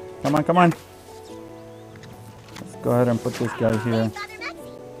 Come on, come on! Let's go ahead and put this guy here.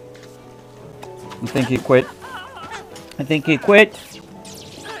 I think he quit. I think he quit.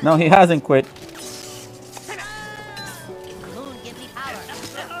 No, he hasn't quit.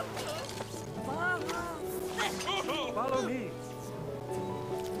 Follow me.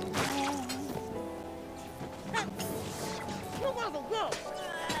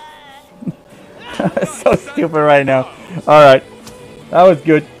 So stupid right now. All right, that was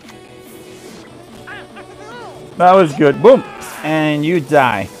good. That was good. Boom, and you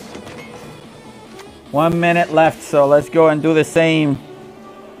die. 1 minute left, so let's go and do the same.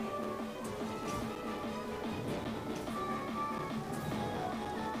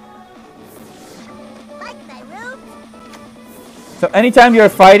 So anytime you're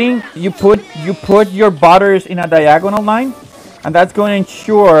fighting, you put your butters in a diagonal line, and that's going to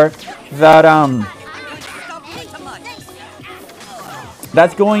ensure that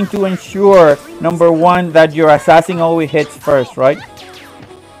that's going to ensure, number one, that your assassin always hits first, right?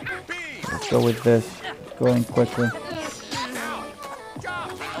 Let's go with this. Going quickly.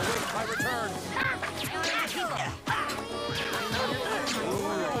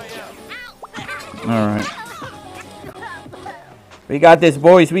 All right. We got this,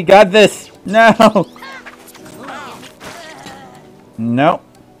 boys. We got this. No. No.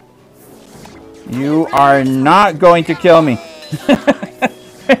 You are not going to kill me.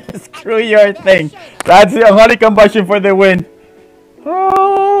 Screw your thing. That's the unholy combustion for the win.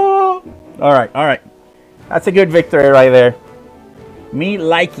 Oh. All right. All right. That's a good victory right there. Me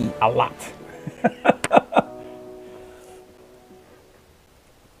likey a lot.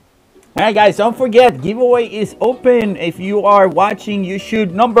 Alright guys, don't forget, giveaway is open. If you are watching, you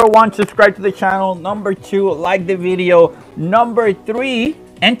should, number one, subscribe to the channel. Number two, like the video. Number three,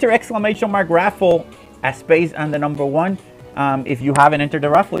 enter exclamation mark raffle as space and the number one if you haven't entered the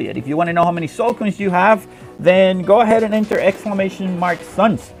raffle yet. If you want to know how many soul coins you have, then go ahead and enter exclamation mark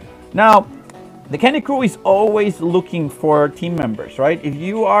sons. Now, the Candy Crew is always looking for team members, right? If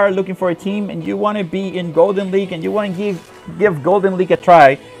you are looking for a team and you want to be in Golden League and you want to give Golden League a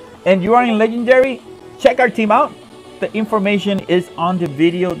try, and you are in Legendary, check our team out. The information is on the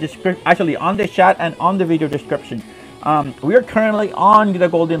video description, actually on the chat and on the video description. We are currently on the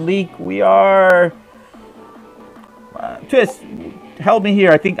Golden League. We are, Twist, help me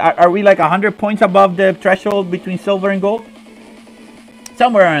here. I think, are we like 100 points above the threshold between silver and gold?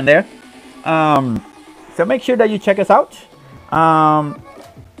 Somewhere around there. So make sure that you check us out.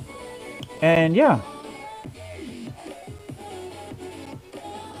 And yeah.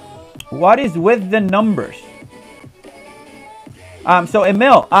 What is with the numbers? So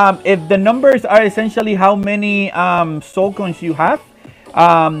Emil, if the numbers are essentially how many soul coins you have,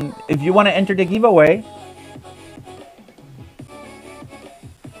 if you want to enter the giveaway,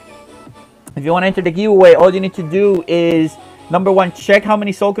 all you need to do is, number one, check how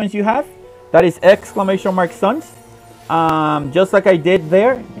many soul coins you have. That is exclamation mark sons. Just like I did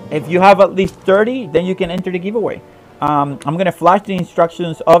there. If you have at least 30, then you can enter the giveaway. I'm going to flash the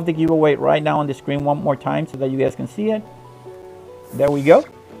instructions of the giveaway right now on the screen one more time so that you guys can see it. There we go.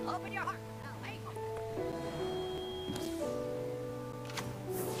 Open your heart.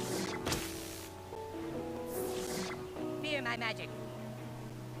 Fear my magic.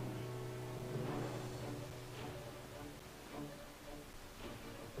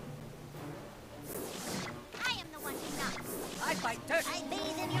 I am the one who knocks. I fight turkey. I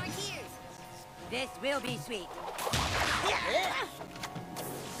bathe in your tears. This will be sweet.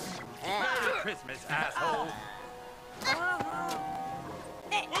 Merry Christmas, asshole.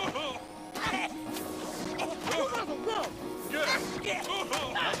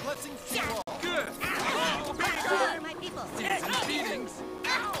 Blessings to you all. Good. My people. Beatings.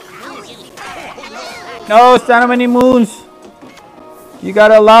 No, Santa Many Moons. You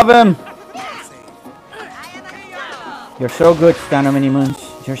gotta love him. You're so good, Santa Many Moons.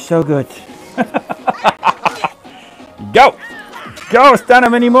 You're so good. Go! Go, Santa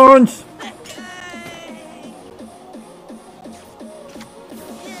Many Moons!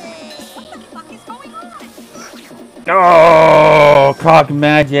 What the fuck is going on? Oh, cock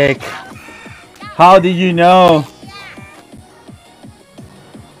magic. How do you know?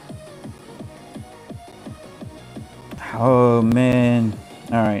 Oh man.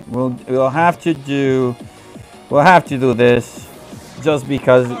 Alright, we'll have to do this just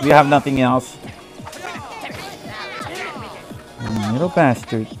because we have nothing else. Little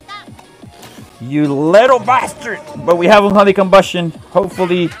bastard. You little bastard! But we have unholy combustion.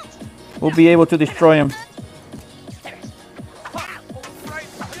 Hopefully we'll be able to destroy him.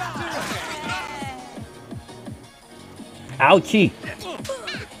 Ouchie.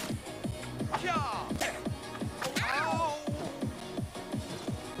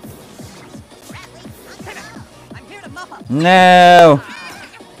 No.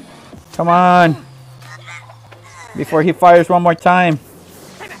 Come on. Before he fires one more time.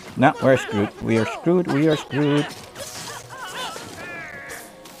 No, we're screwed. We are screwed. We are screwed.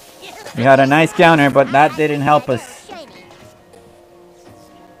 We had a nice counter, but that didn't help us.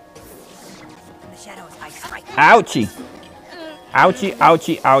 Ouchie. Ouchie,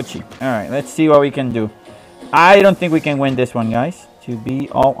 ouchie, ouchie. Alright, let's see what we can do. I don't think we can win this one, guys. To be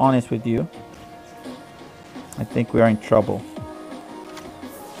all honest with you. I think we are in trouble.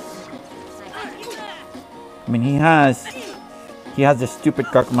 I mean, he has the stupid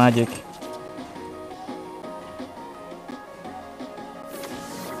cock magic.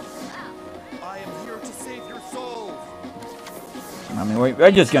 I am here to save your souls. I mean, we're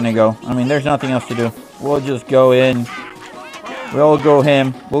just gonna go. I mean, there's nothing else to do. We'll just go in. We'll go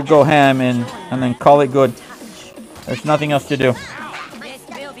ham. We'll go ham and then call it good. There's nothing else to do.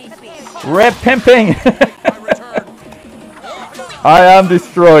 Rip pimping. I am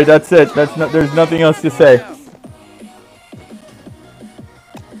destroyed. That's it. There's nothing else to say.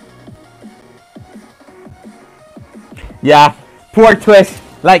 Yeah, poor Twist.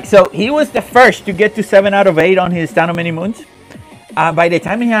 Like, so he was the first to get to 7 out of 8 on his Stand of Many Moons. By the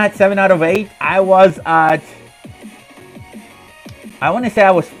time he had 7 out of 8, I was at, I want to say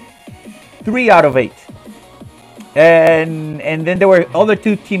I was 3 out of 8. And then there were other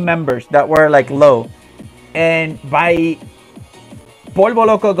 2 team members that were like low. And by Polvo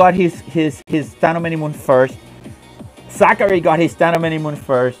Loco got his Stand of Many Moons first. Zachary got his Stand of Many Moons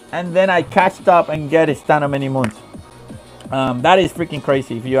first. And then I catched up and get his Stand of Many Moons. That is freaking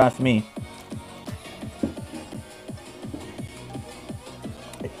crazy if you ask me.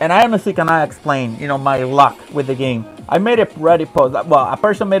 And I honestly cannot explain, you know, my luck with the game. I made a Reddit post. Well, a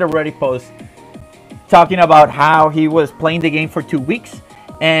person made a Reddit post talking about how he was playing the game for 2 weeks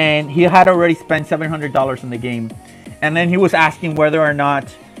and he had already spent $700 in the game. And then he was asking whether or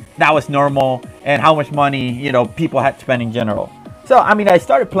not that was normal and how much money, you know, people had spent in general. So, I mean, I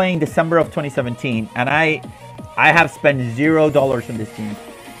started playing December of 2017 and I have spent $0 in this game.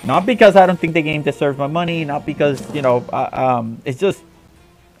 Not because I don't think the game deserves my money, not because, you know, it's just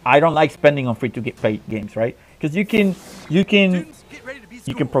I don't like spending on free-to-play games, right? Because you can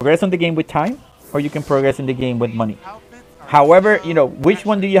progress on the game with time, or you can progress in the game with money. However, you know, which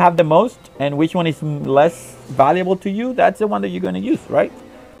one do you have the most, and which one is less valuable to you? That's the one that you're going to use, right?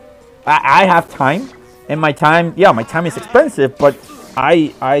 I have time, and my time, yeah, my time is expensive, but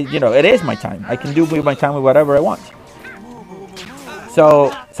you know, it is my time. I can do with my time with whatever I want.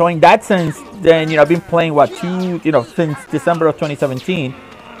 So in that sense, then, you know, I've been playing since December of 2017.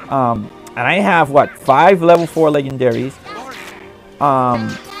 And I have 5 level 4 legendaries,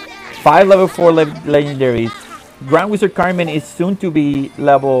 5 level 4 legendaries. Grand Wizard Cartman is soon to be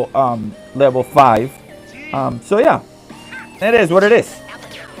level 5. So yeah, it is what it is.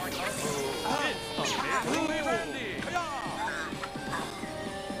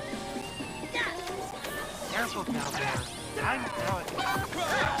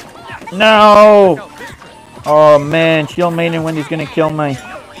 No! Oh man, Shield Maiden Wendy's gonna kill me.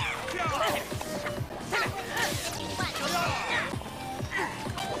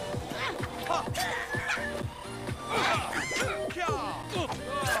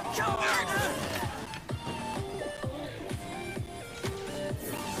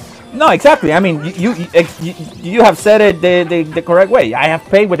 No, exactly. I mean, you have said it the correct way. I have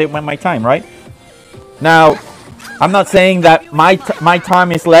paid with it my time, right? Now, I'm not saying that my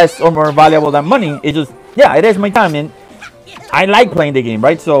time is less or more valuable than money. It's just, yeah, it is my time, and I like playing the game,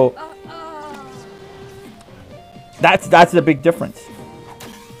 right? So that's the big difference.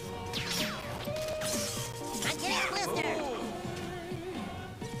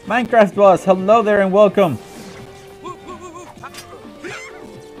 Minecraft Boss, hello there and welcome.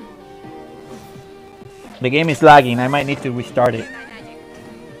 The game is lagging. I might need to restart it.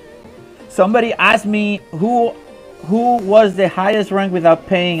 Somebody asked me who was the highest rank without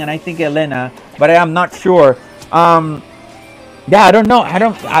paying, and I think Elena, but I am not sure. Yeah, I don't know.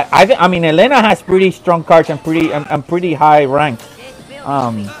 I mean, Elena has pretty strong cards and pretty high ranks.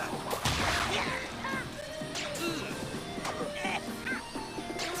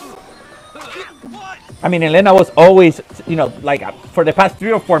 I mean, Elena was always, you know, like for the past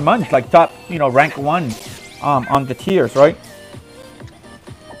 3 or 4 months, like top, you know, rank 1 on the tiers, right?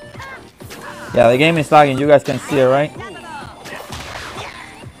 Yeah, the game is lagging. You guys can see it, right?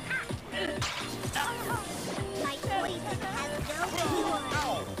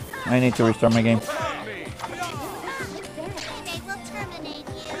 I need to restart my game.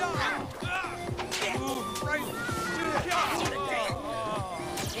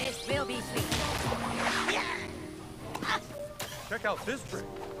 Check out this trick.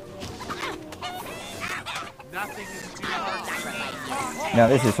 Nothing is too hard. Yeah,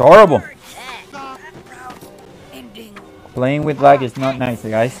 this is horrible. Playing with lag is not nice,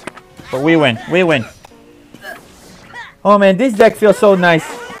 guys. But we win. We win. Oh man, this deck feels so nice.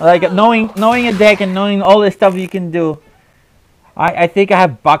 Like knowing a deck and knowing all the stuff you can do, I think I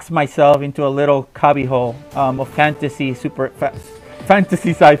have boxed myself into a little cubby hole of fantasy,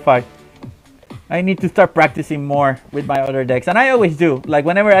 fantasy sci-fi. I need to start practicing more with my other decks, and I always do. Like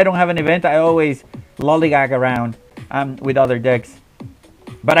whenever I don't have an event, I always lollygag around with other decks,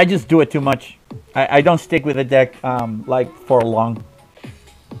 but I just do it too much. I don't stick with a deck like for long.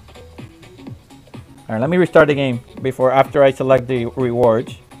 All right, let me restart the game after I select the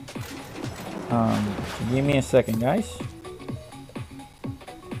rewards. Give me a second, guys.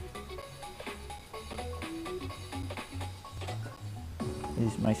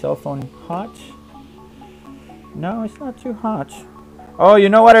 Is my cell phone hot? No, it's not too hot. Oh, you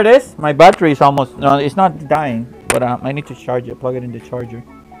know what it is? My battery is almost... No, it's not dying, but I need to charge it. Plug it in the charger.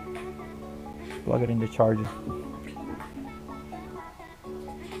 Plug it in the charger.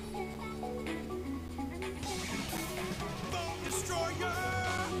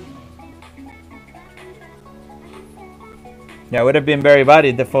 Yeah, it would have been very bad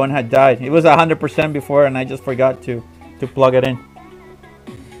if the phone had died. It was 100% before, and I just forgot to plug it in.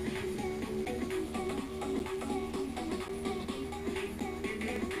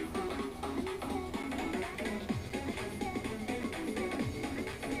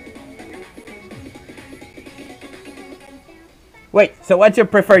 Wait, so what's your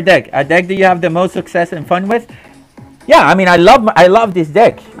preferred deck? A deck that you have the most success and fun with? Yeah, I mean, I love this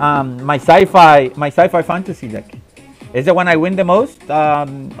deck. My sci-fi fantasy deck. Is it when I win the most? I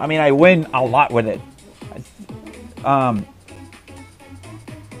mean, I win a lot with it.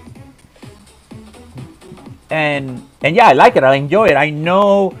 And yeah, I like it. I enjoy it. I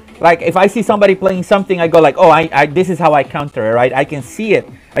know, like, if I see somebody playing something, I go like, oh, this is how I counter it, right? I can see it.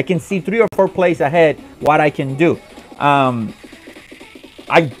 I can see 3 or 4 plays ahead what I can do.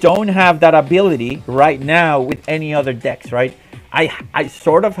 I don't have that ability right now with any other decks, right? I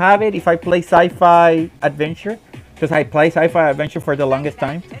sort of have it if I play sci-fi adventure, because I play sci-fi adventure for the longest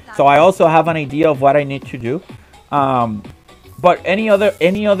time. So I also have an idea of what I need to do. But any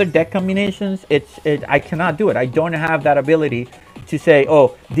other deck combinations, I cannot do it. I don't have that ability to say,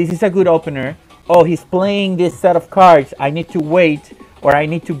 oh, this is a good opener. Oh, he's playing this set of cards. I need to wait, or I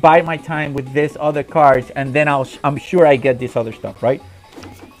need to buy my time with this other cards, and then I'm sure I get this other stuff, right?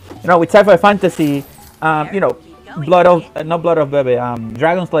 You know, with sci-fi fantasy, you know, not Blood of Bebe,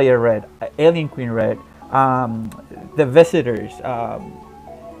 Dragon Slayer Red, Alien Queen Red, The Visitors,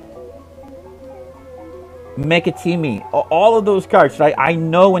 Mekatimi, all of those cards, right? I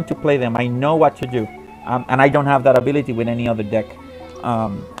know when to play them. I know what to do, and I don't have that ability with any other deck.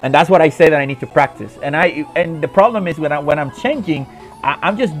 And that's what I say that I need to practice. And the problem is when I'm changing,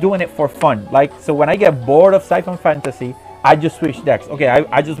 I'm just doing it for fun. Like, so when I get bored of sci-fi fantasy, I just switch decks. Okay,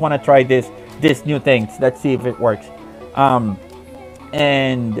 I just want to try this new thing. Let's see if it works.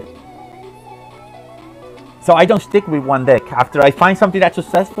 And so I don't stick with one deck. After I find something that's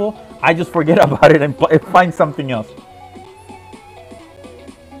successful, I just forget about it and find something else.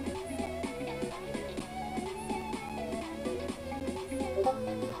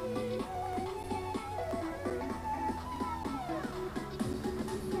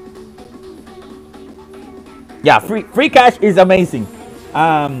 Yeah, free cash is amazing.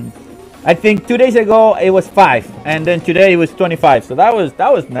 I think 2 days ago it was 5, and then today it was 25. So that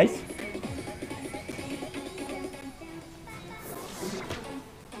was nice.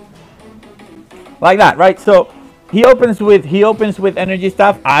 Like that, right? So he opens with energy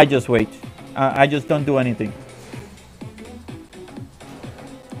stuff. I just wait. I just don't do anything.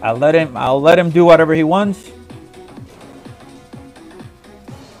 I'll let him do whatever he wants.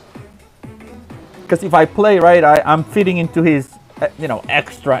 Because if I play right, I'm feeding into his, you know,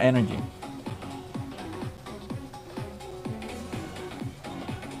 extra energy.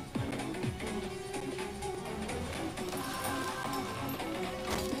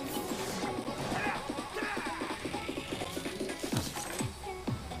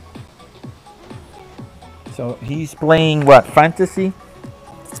 So he's playing what? Fantasy?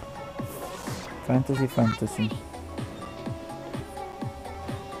 Fantasy.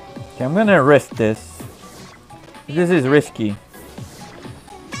 Okay, I'm gonna risk this. This is risky.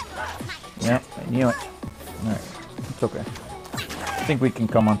 Yeah, I knew it. Alright, it's okay. I think we can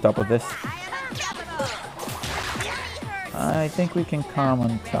come on top of this. I think we can come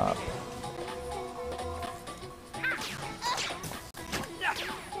on top.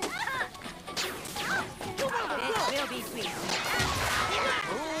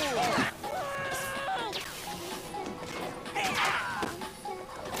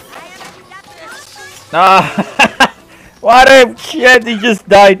 Ah, what a shit, he just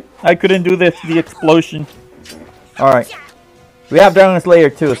died. I couldn't do this, the explosion. Alright. We have Dragon Slayer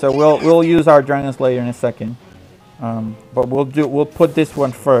too, so we'll use our Dragon Slayer in a second. But we'll put this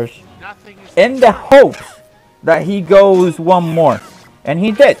one first, in the hopes that he goes one more, and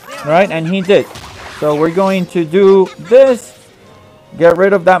he did, right? And he did. So we're going to do this. Get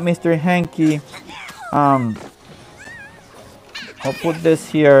rid of that Mr. Hanky. I'll put this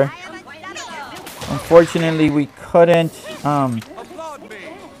here. Unfortunately, we couldn't.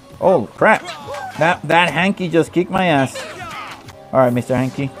 Oh crap! That Hanky just kicked my ass. All right, Mr.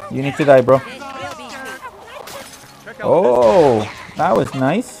 Hanky, you need to die, bro. Oh, that was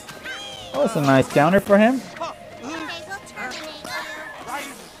nice. That was a nice counter for him.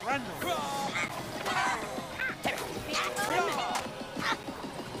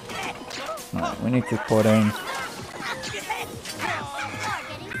 Alright, we need to put in.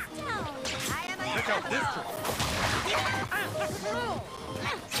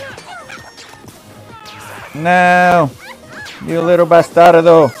 No, you little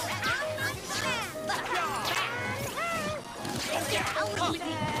bastardo.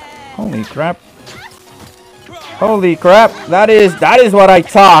 Holy crap. Holy crap. That is what I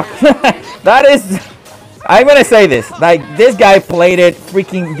talk. That is, I'm gonna say this. Like, this guy played it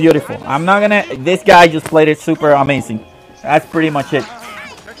freaking beautiful. I'm not gonna, this guy just played it super amazing. That's pretty much it.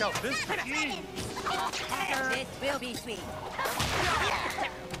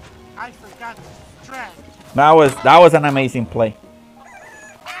 That was an amazing play.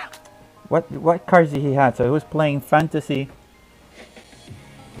 What cards did he have? So he was playing fantasy.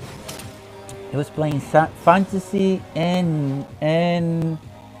 He was playing fantasy and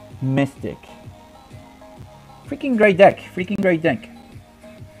mystic. Freaking great deck. Freaking great deck.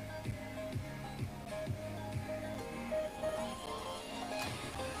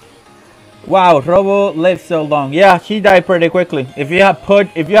 Wow, Robo lived so long. Yeah, she died pretty quickly. If you had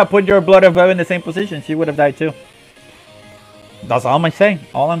put your Blood of Heaven in the same position, she would have died too. That's all I'm saying.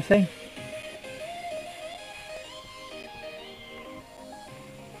 All I'm saying.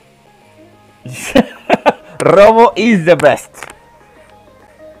 Robo is the best.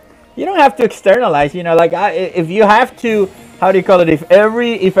 You don't have to externalize, you know, like if you have to, how do you call it? If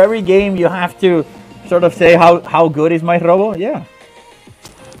every game you have to sort of say how good is my Robo, yeah.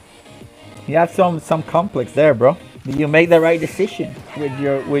 You have some complex there, bro. You make the right decision with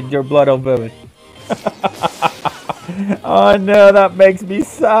your Blood of Heaven. Oh no, that makes me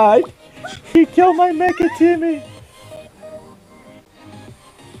sad. He killed my Mecha Timmy.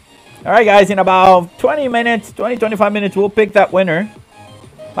 Alright guys, in about 20-25 minutes, we'll pick that winner.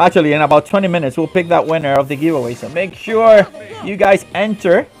 Actually, in about 20 minutes, we'll pick that winner of the giveaway. So make sure you guys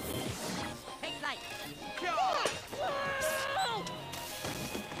enter.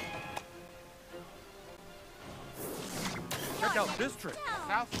 Check out this trick.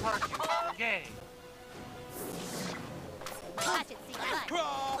 South Park game.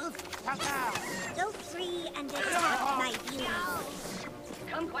 Go free and attack my beauty.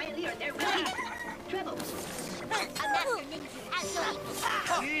 Come quietly or there will be trouble. A master ninja has no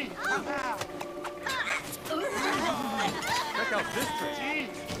Check out this trick.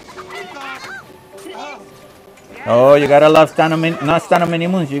 Oh, you gotta love not Stand Mini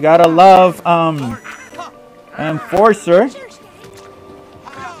Moons. You gotta love Enforcer.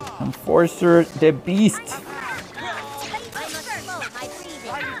 Enforcer the Beast.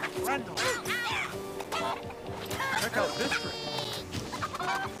 Check out this trick.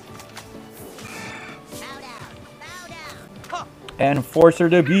 Enforcer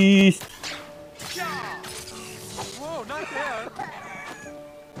the Beast. Whoa, not bad.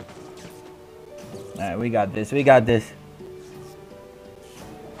 Alright, we got this. We got this.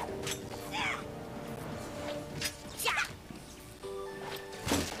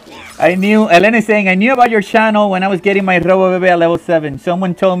 Elena's saying, I knew about your channel when I was getting my Robo Bebe at level 7.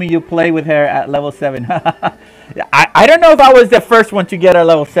 Someone told me you play with her at level 7. I don't know if I was the first one to get her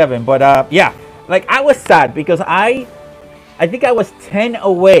level 7, but yeah. Like, I was sad because I think I was 10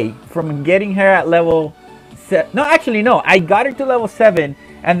 away from getting her at level 7. No, actually, no. I got her to level 7,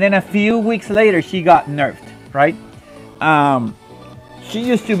 and then a few weeks later, she got nerfed, right? She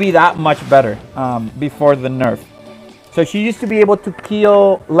used to be that much better before the nerf. So she used to be able to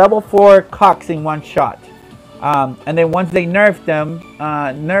kill level 4 cocks in one shot. And then once they nerfed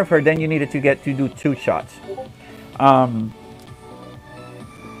her, then you needed to do 2 shots. And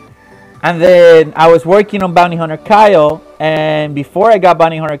then I was working on Bounty Hunter Kyle, and before I got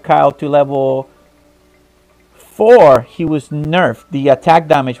Bounty Hunter Kyle to level 4, he was nerfed. The attack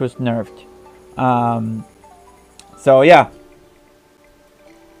damage was nerfed. So yeah.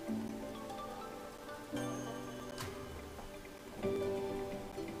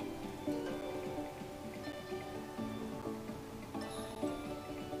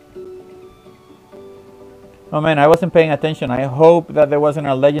 Oh man, I wasn't paying attention. I hope that there wasn't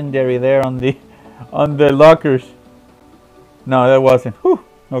a legendary there on the lockers. No, there wasn't. Whew.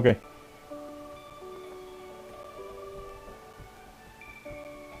 Okay.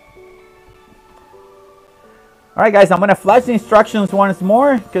 All right, guys. I'm gonna flash the instructions once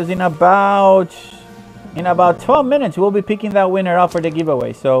more because in about 12 minutes we'll be picking that winner up for the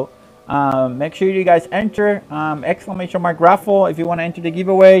giveaway. So make sure you guys enter exclamation mark raffle if you want to enter the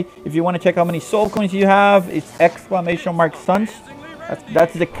giveaway. If you want to check how many soul coins you have, it's exclamation mark stunts.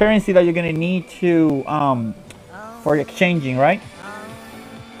 That's the currency that you're gonna need to for exchanging, right?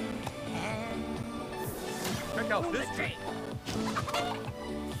 Check out this trick.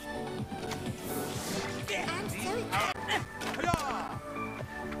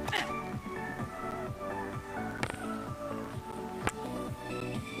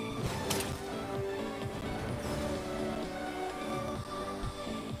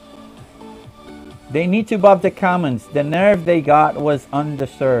 They need to buff the comments. The nerf they got was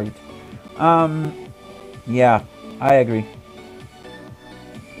undeserved. Yeah, I agree.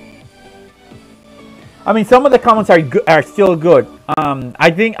 I mean, some of the comments are still good.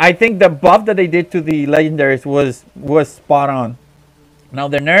 I think the buff that they did to the legendaries was spot on. Now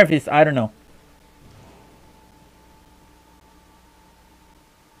the nerf is, I don't know.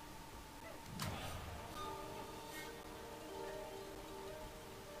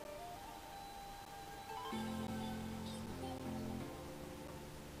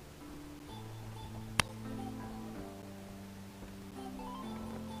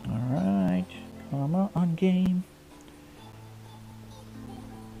 Alright, come on game.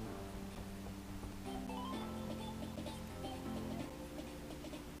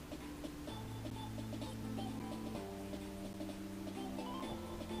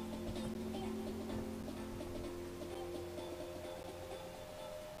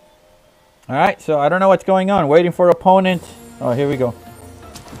 Alright, so I don't know what's going on. Waiting for opponent. Oh, here we go.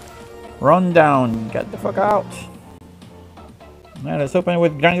 Run down. Get the fuck out. Alright, let's open it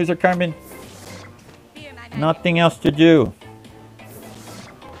with Grand User Cartman. Nothing else to do.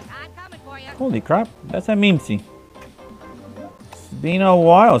 Holy crap, that's a memesy. It's been a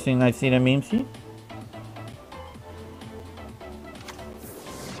while since I've seen a memesy.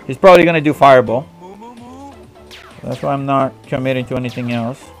 He's probably gonna do Fireball. That's why I'm not committing to anything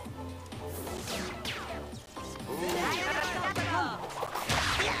else.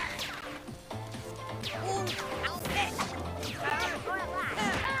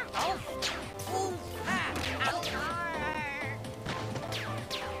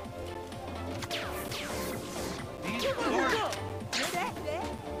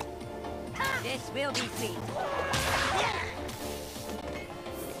 This will be sweet.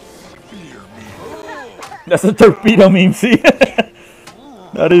 That's a torpedo meme, see?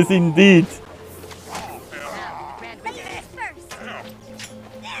 That is indeed.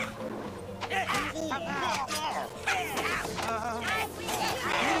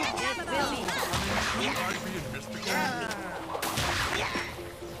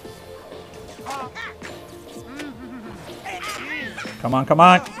 Come on, come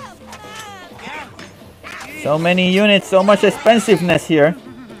on. So many units, so much expensiveness here.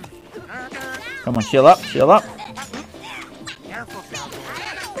 Come on, chill up, chill up.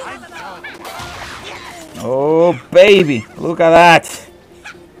 Oh, baby. Look at that.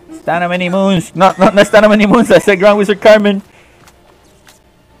 Stand of many moons. Not stand of many moons. I said Grand Wizard Cartman.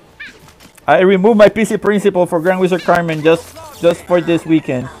 I removed my PC principal for Grand Wizard Cartman just for this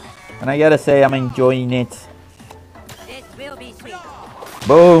weekend. And I gotta say, I'm enjoying it. This will be sweet.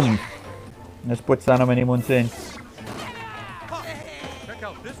 Boom. Let's put stand of many moons in. Check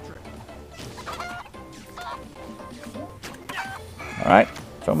out this trick. Alright.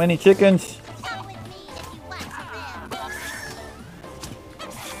 So many chickens.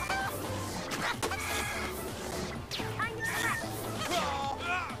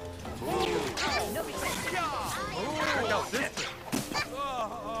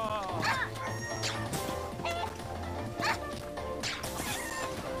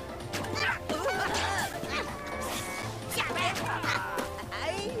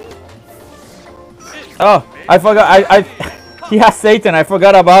 Oh, I forgot. He has Satan. I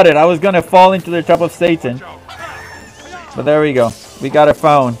forgot about it. I was gonna fall into the trap of Satan. But there we go. We got it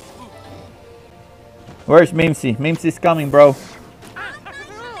found. Where's Memesy? Memesy's coming, bro.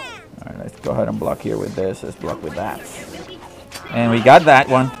 Alright, let's go ahead and block here with this. Let's block with that. And we got that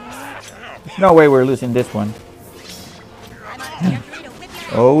one. There's no way we're losing this one.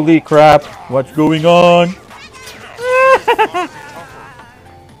 Holy crap. What's going on?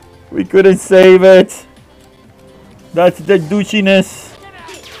 We couldn't save it. That's the douchiness.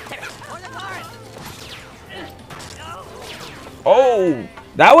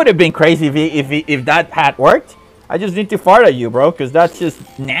 That would have been crazy if that had worked. I just need to fart at you, bro, because that's just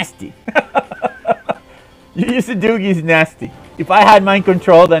nasty. You used to do is nasty. If I had mind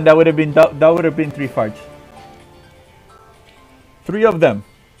control, then that would have been 3 farts. 3 of them.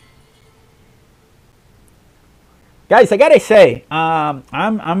 Guys, I gotta say,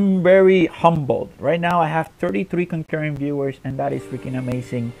 I'm very humbled. Right now, I have 33 concurrent viewers, and that is freaking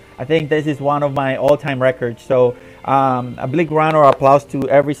amazing. I think this is one of my all-time records. So, a big round of applause to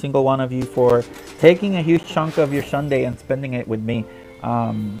every single one of you for taking a huge chunk of your Sunday and spending it with me.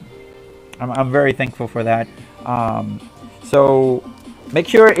 I'm very thankful for that. So, make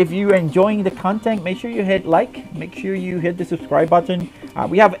sure if you're enjoying the content, make sure you hit like. Make sure you hit the subscribe button.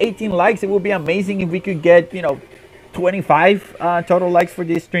 We have 18 likes. It would be amazing if we could get, 25 total likes for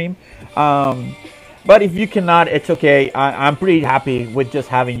this stream. But if you cannot, it's okay. I'm pretty happy with just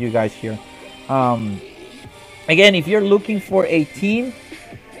having you guys here. Again, if you're looking for a team,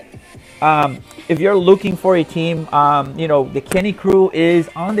 the Kenny crew is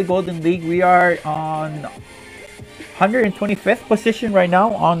on the Golden League. We are on 125th position right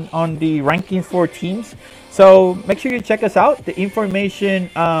now on the rankings for teams. So make sure you check us out. The information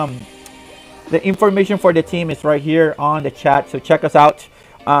for the team is right here on the chat. So check us out.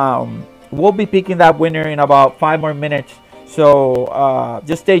 We'll be picking that winner in about 5 more minutes. So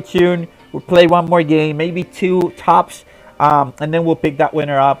just stay tuned. We'll play one more game, maybe 2 tops, and then we'll pick that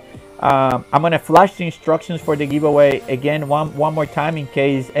winner up. I'm gonna flash the instructions for the giveaway again one more time in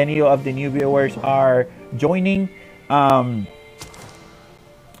case any of the new viewers are joining.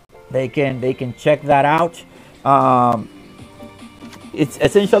 They can check that out. It's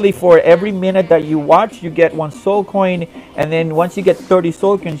essentially for every minute that you watch, you get 1 soul coin, and then once you get 30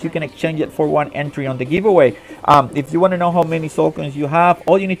 soul coins, you can exchange it for 1 entry on the giveaway. If you want to know how many soul coins you have,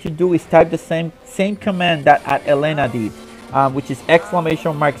 all you need to do is type the same command that Elena did, which is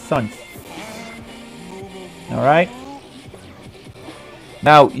 !sons. All right.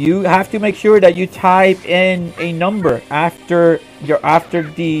 Now you have to make sure that you type in a number after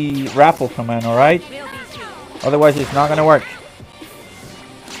the raffle command. All right. Otherwise, it's not gonna work.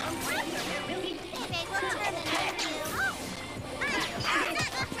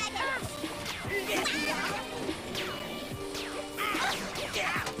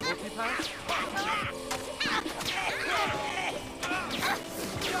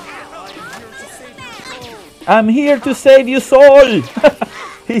 I'm here to save you, soul.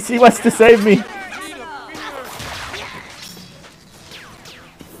 He wants to save me. Await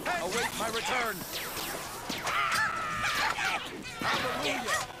my return.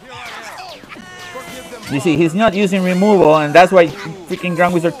 You see, he's not using removal, and that's why freaking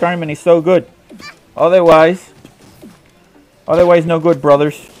Grand Wizard Cartman is so good. Otherwise, no good,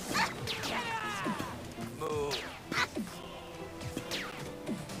 brothers.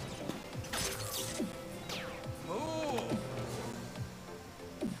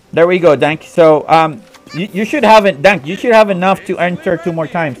 There we go, Dank. So you should have it, Dank. You should have enough to enter 2 more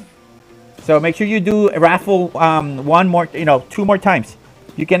times. So make sure you do a raffle 2 more times.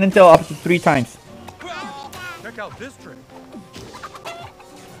 You can enter up to 3 times. Check out this trick.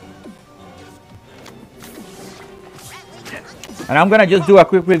 And I'm gonna just do a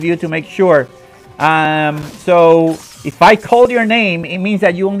quick review to make sure. So if I call your name, it means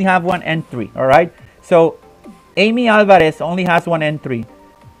that you only have 1 entry. All right. So Amy Alvarez only has 1 entry.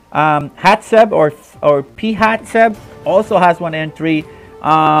 Hatseb or P Hatseb also has 1 entry.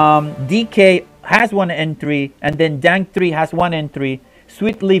 DK has 1 entry, and then Dank3 has 1 entry.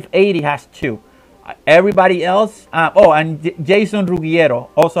 Sweetleaf 80 has 2. Everybody else, and Jason Ruggiero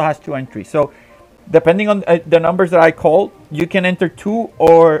also has 2 entries. So depending on the numbers that I call, you can enter 2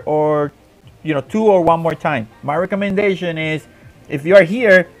 or 2 or 1 more time. My recommendation is, if you are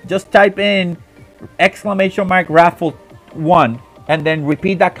here, just type in !raffle 1 and then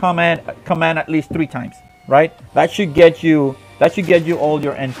repeat that command at least 3 times, right? That should get you all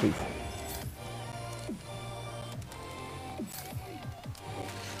your entries.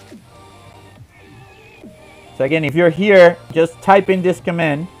 So again, if you're here, just type in this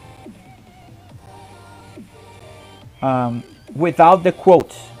command without the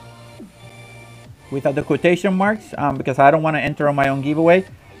quotes, without the quotation marks, because I don't want to enter on my own giveaway.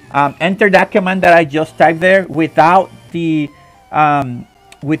 Enter that command that I just typed there without the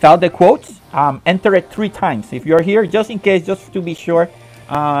quotes. Enter it 3 times if you're here, just in case, just to be sure,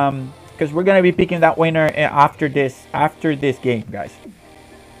 because we're gonna be picking that winner after this game, guys.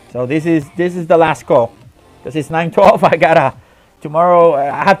 So this is the last call, because it's 9:12. Tomorrow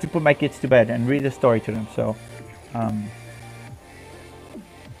I have to put my kids to bed and read the story to them. So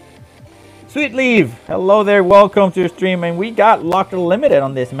Sweet Leave, hello there, welcome to the stream. And we got locked limited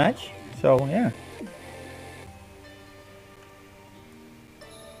on this match. So, yeah.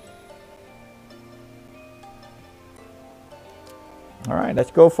 All right, let's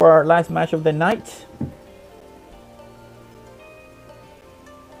go for our last match of the night.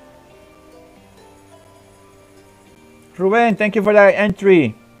 Ruben, thank you for that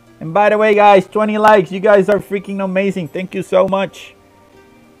entry. And by the way, guys, 20 likes. You guys are freaking amazing. Thank you so much.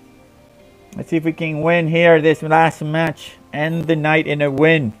 Let's see if we can win here this last match. End the night in a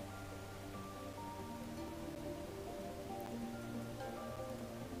win.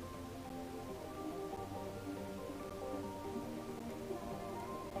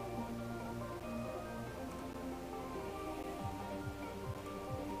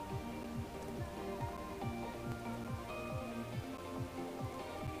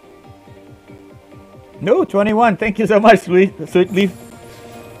 No, 21. Thank you so much, Sweet Leaf.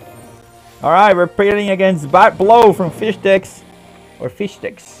 All right, we're playing against Bat Blow from Fish Sticks. Or Fish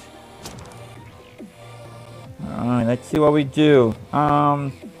Sticks. All right, let's see what we do.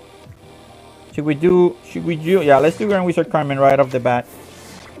 Should we do, yeah, let's do Grand Wizard Cartman right off the bat.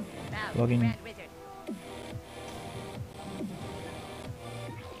 Login.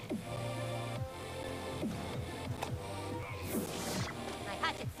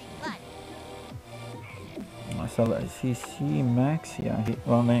 So is he max? Yeah,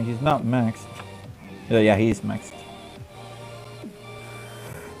 well, man, he's not maxed. Yeah, he's maxed.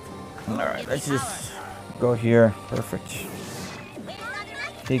 Alright, let's just go here. Perfect.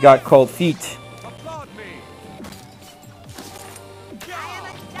 He got cold feet.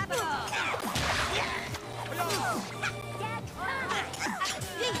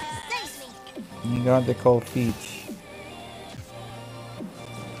 He got the cold feet.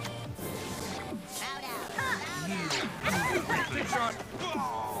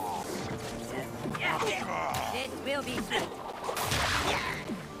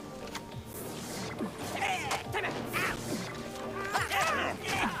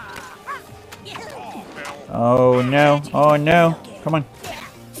 Oh no, oh no, come on.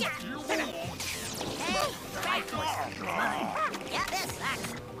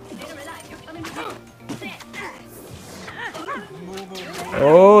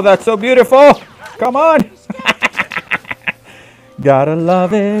 Oh, that's so beautiful. Come on. Gotta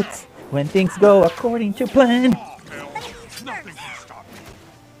love it when things go according to plan.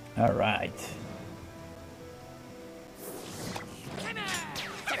 All right.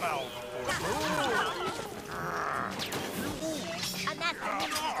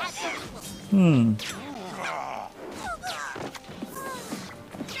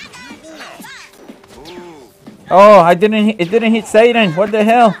 Oh, it didn't hit Satan. What the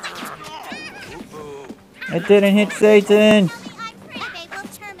hell? It didn't hit Satan.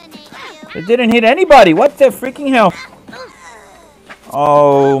 It didn't hit anybody. What the freaking hell?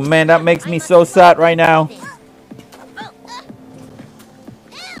 Oh man, that makes me so sad right now.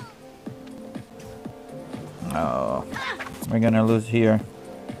 Oh, we're gonna lose here.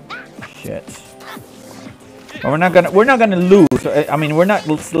 Shit. Well, we're not gonna lose. I mean, we're not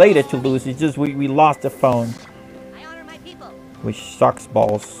slated to lose. It's just we lost the phone, which sucks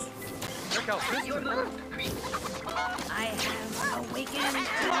balls.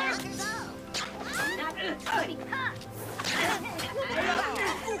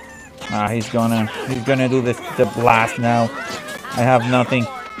 Ah, he's gonna do the blast now. I have nothing.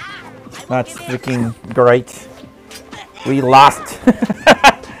 That's freaking great. We lost.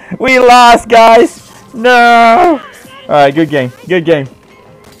 We lost, guys. No. All right, good game. Good game.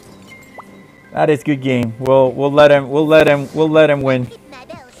 That is good game. We'll let him win. We'll let him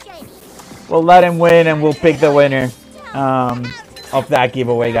win, and we'll pick the winner of that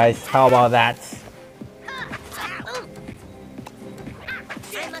giveaway, guys. How about that?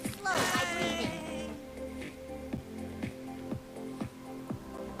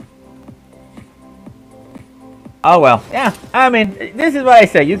 Oh well, yeah. I mean, this is what I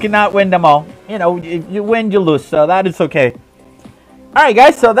say. You cannot win them all. You know, if you win, you lose. So that is okay. All right,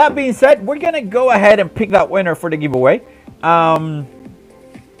 guys. So that being said, we're gonna go ahead and pick that winner for the giveaway. We're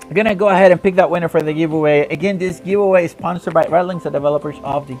gonna go ahead and pick that winner for the giveaway. Again, this giveaway is sponsored by Redlinks, the developers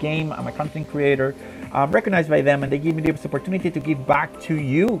of the game. I'm a content creator, recognized by them, and they give me this opportunity to give back to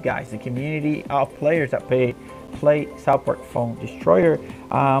you guys, the community of players that play Southport Phone Destroyer.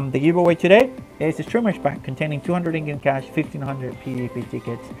 The giveaway today is a streamer's pack containing 200 in-game cash, 1,500 PvP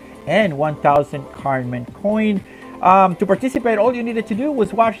tickets, and 1,000 Cartman coin. To participate, all you needed to do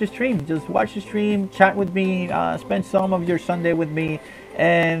was watch the stream. Just watch the stream, chat with me, spend some of your Sunday with me,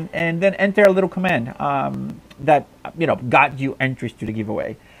 and then enter a little command that got you entries to the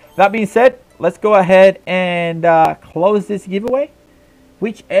giveaway. that being said, let's go ahead and close this giveaway.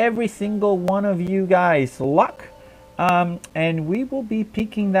 Wish every single one of you guys luck. And we will be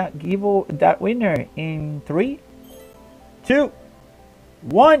picking that winner in 3, 2,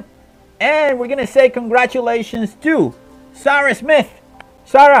 1. And we're going to say congratulations to Sarah Smith.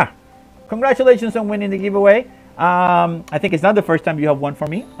 Sarah, congratulations on winning the giveaway. I think it's not the first time you have won for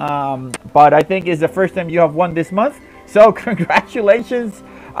me, but I think it's the first time you have won this month. So congratulations.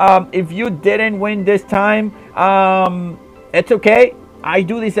 If you didn't win this time, it's okay. I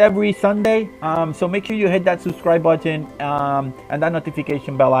do this every Sunday, so make sure you hit that subscribe button and that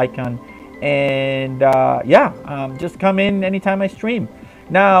notification bell icon. And just come in anytime I stream.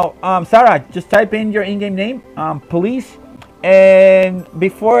 Now, Sarah, just type in your in-game name, please. And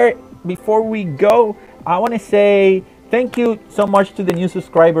before we go, I want to say thank you so much to the new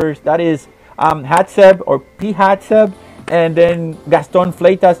subscribers. That is Hatseb or P Hatseb, and then Gaston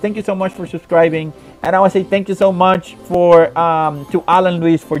Fleitas. Thank you so much for subscribing. And I want to say thank you so much for to Alan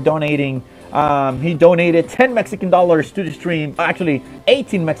Luis for donating. He donated 10 Mexican dollars to the stream. Actually,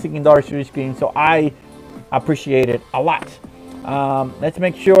 18 Mexican dollars to the stream. So I appreciate it a lot. Let's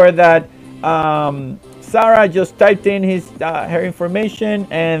make sure that Sarah just typed in her information,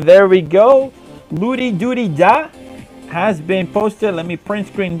 and there we go. Ludi Doody Da has been posted. Let me print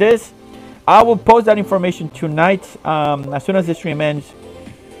screen this. I will post that information tonight as soon as the stream ends.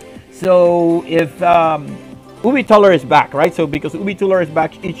 So if Ubi Tuller is back, right? So because Ubi Tuller is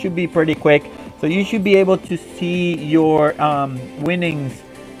back, it should be pretty quick. So you should be able to see your winnings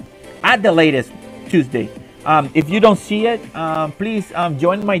at the latest Tuesday. If you don't see it, please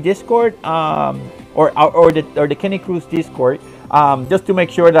join my Discord or the Kenny Cruz Discord, just to make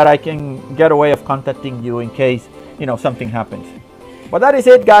sure that I can get a way of contacting you in case something happens. But that is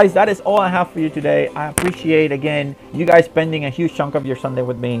it, guys. That is all I have for you today. I appreciate, again, you guys spending a huge chunk of your Sunday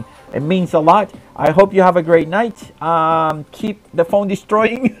with me. It means a lot. I hope you have a great night. Keep the phone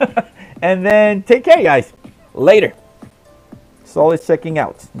destroying. And then take care, guys. Later. Sol is checking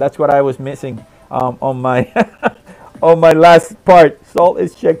out. That's what I was missing on my on my last part. Sol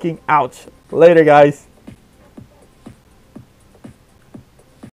is checking out. Later, guys.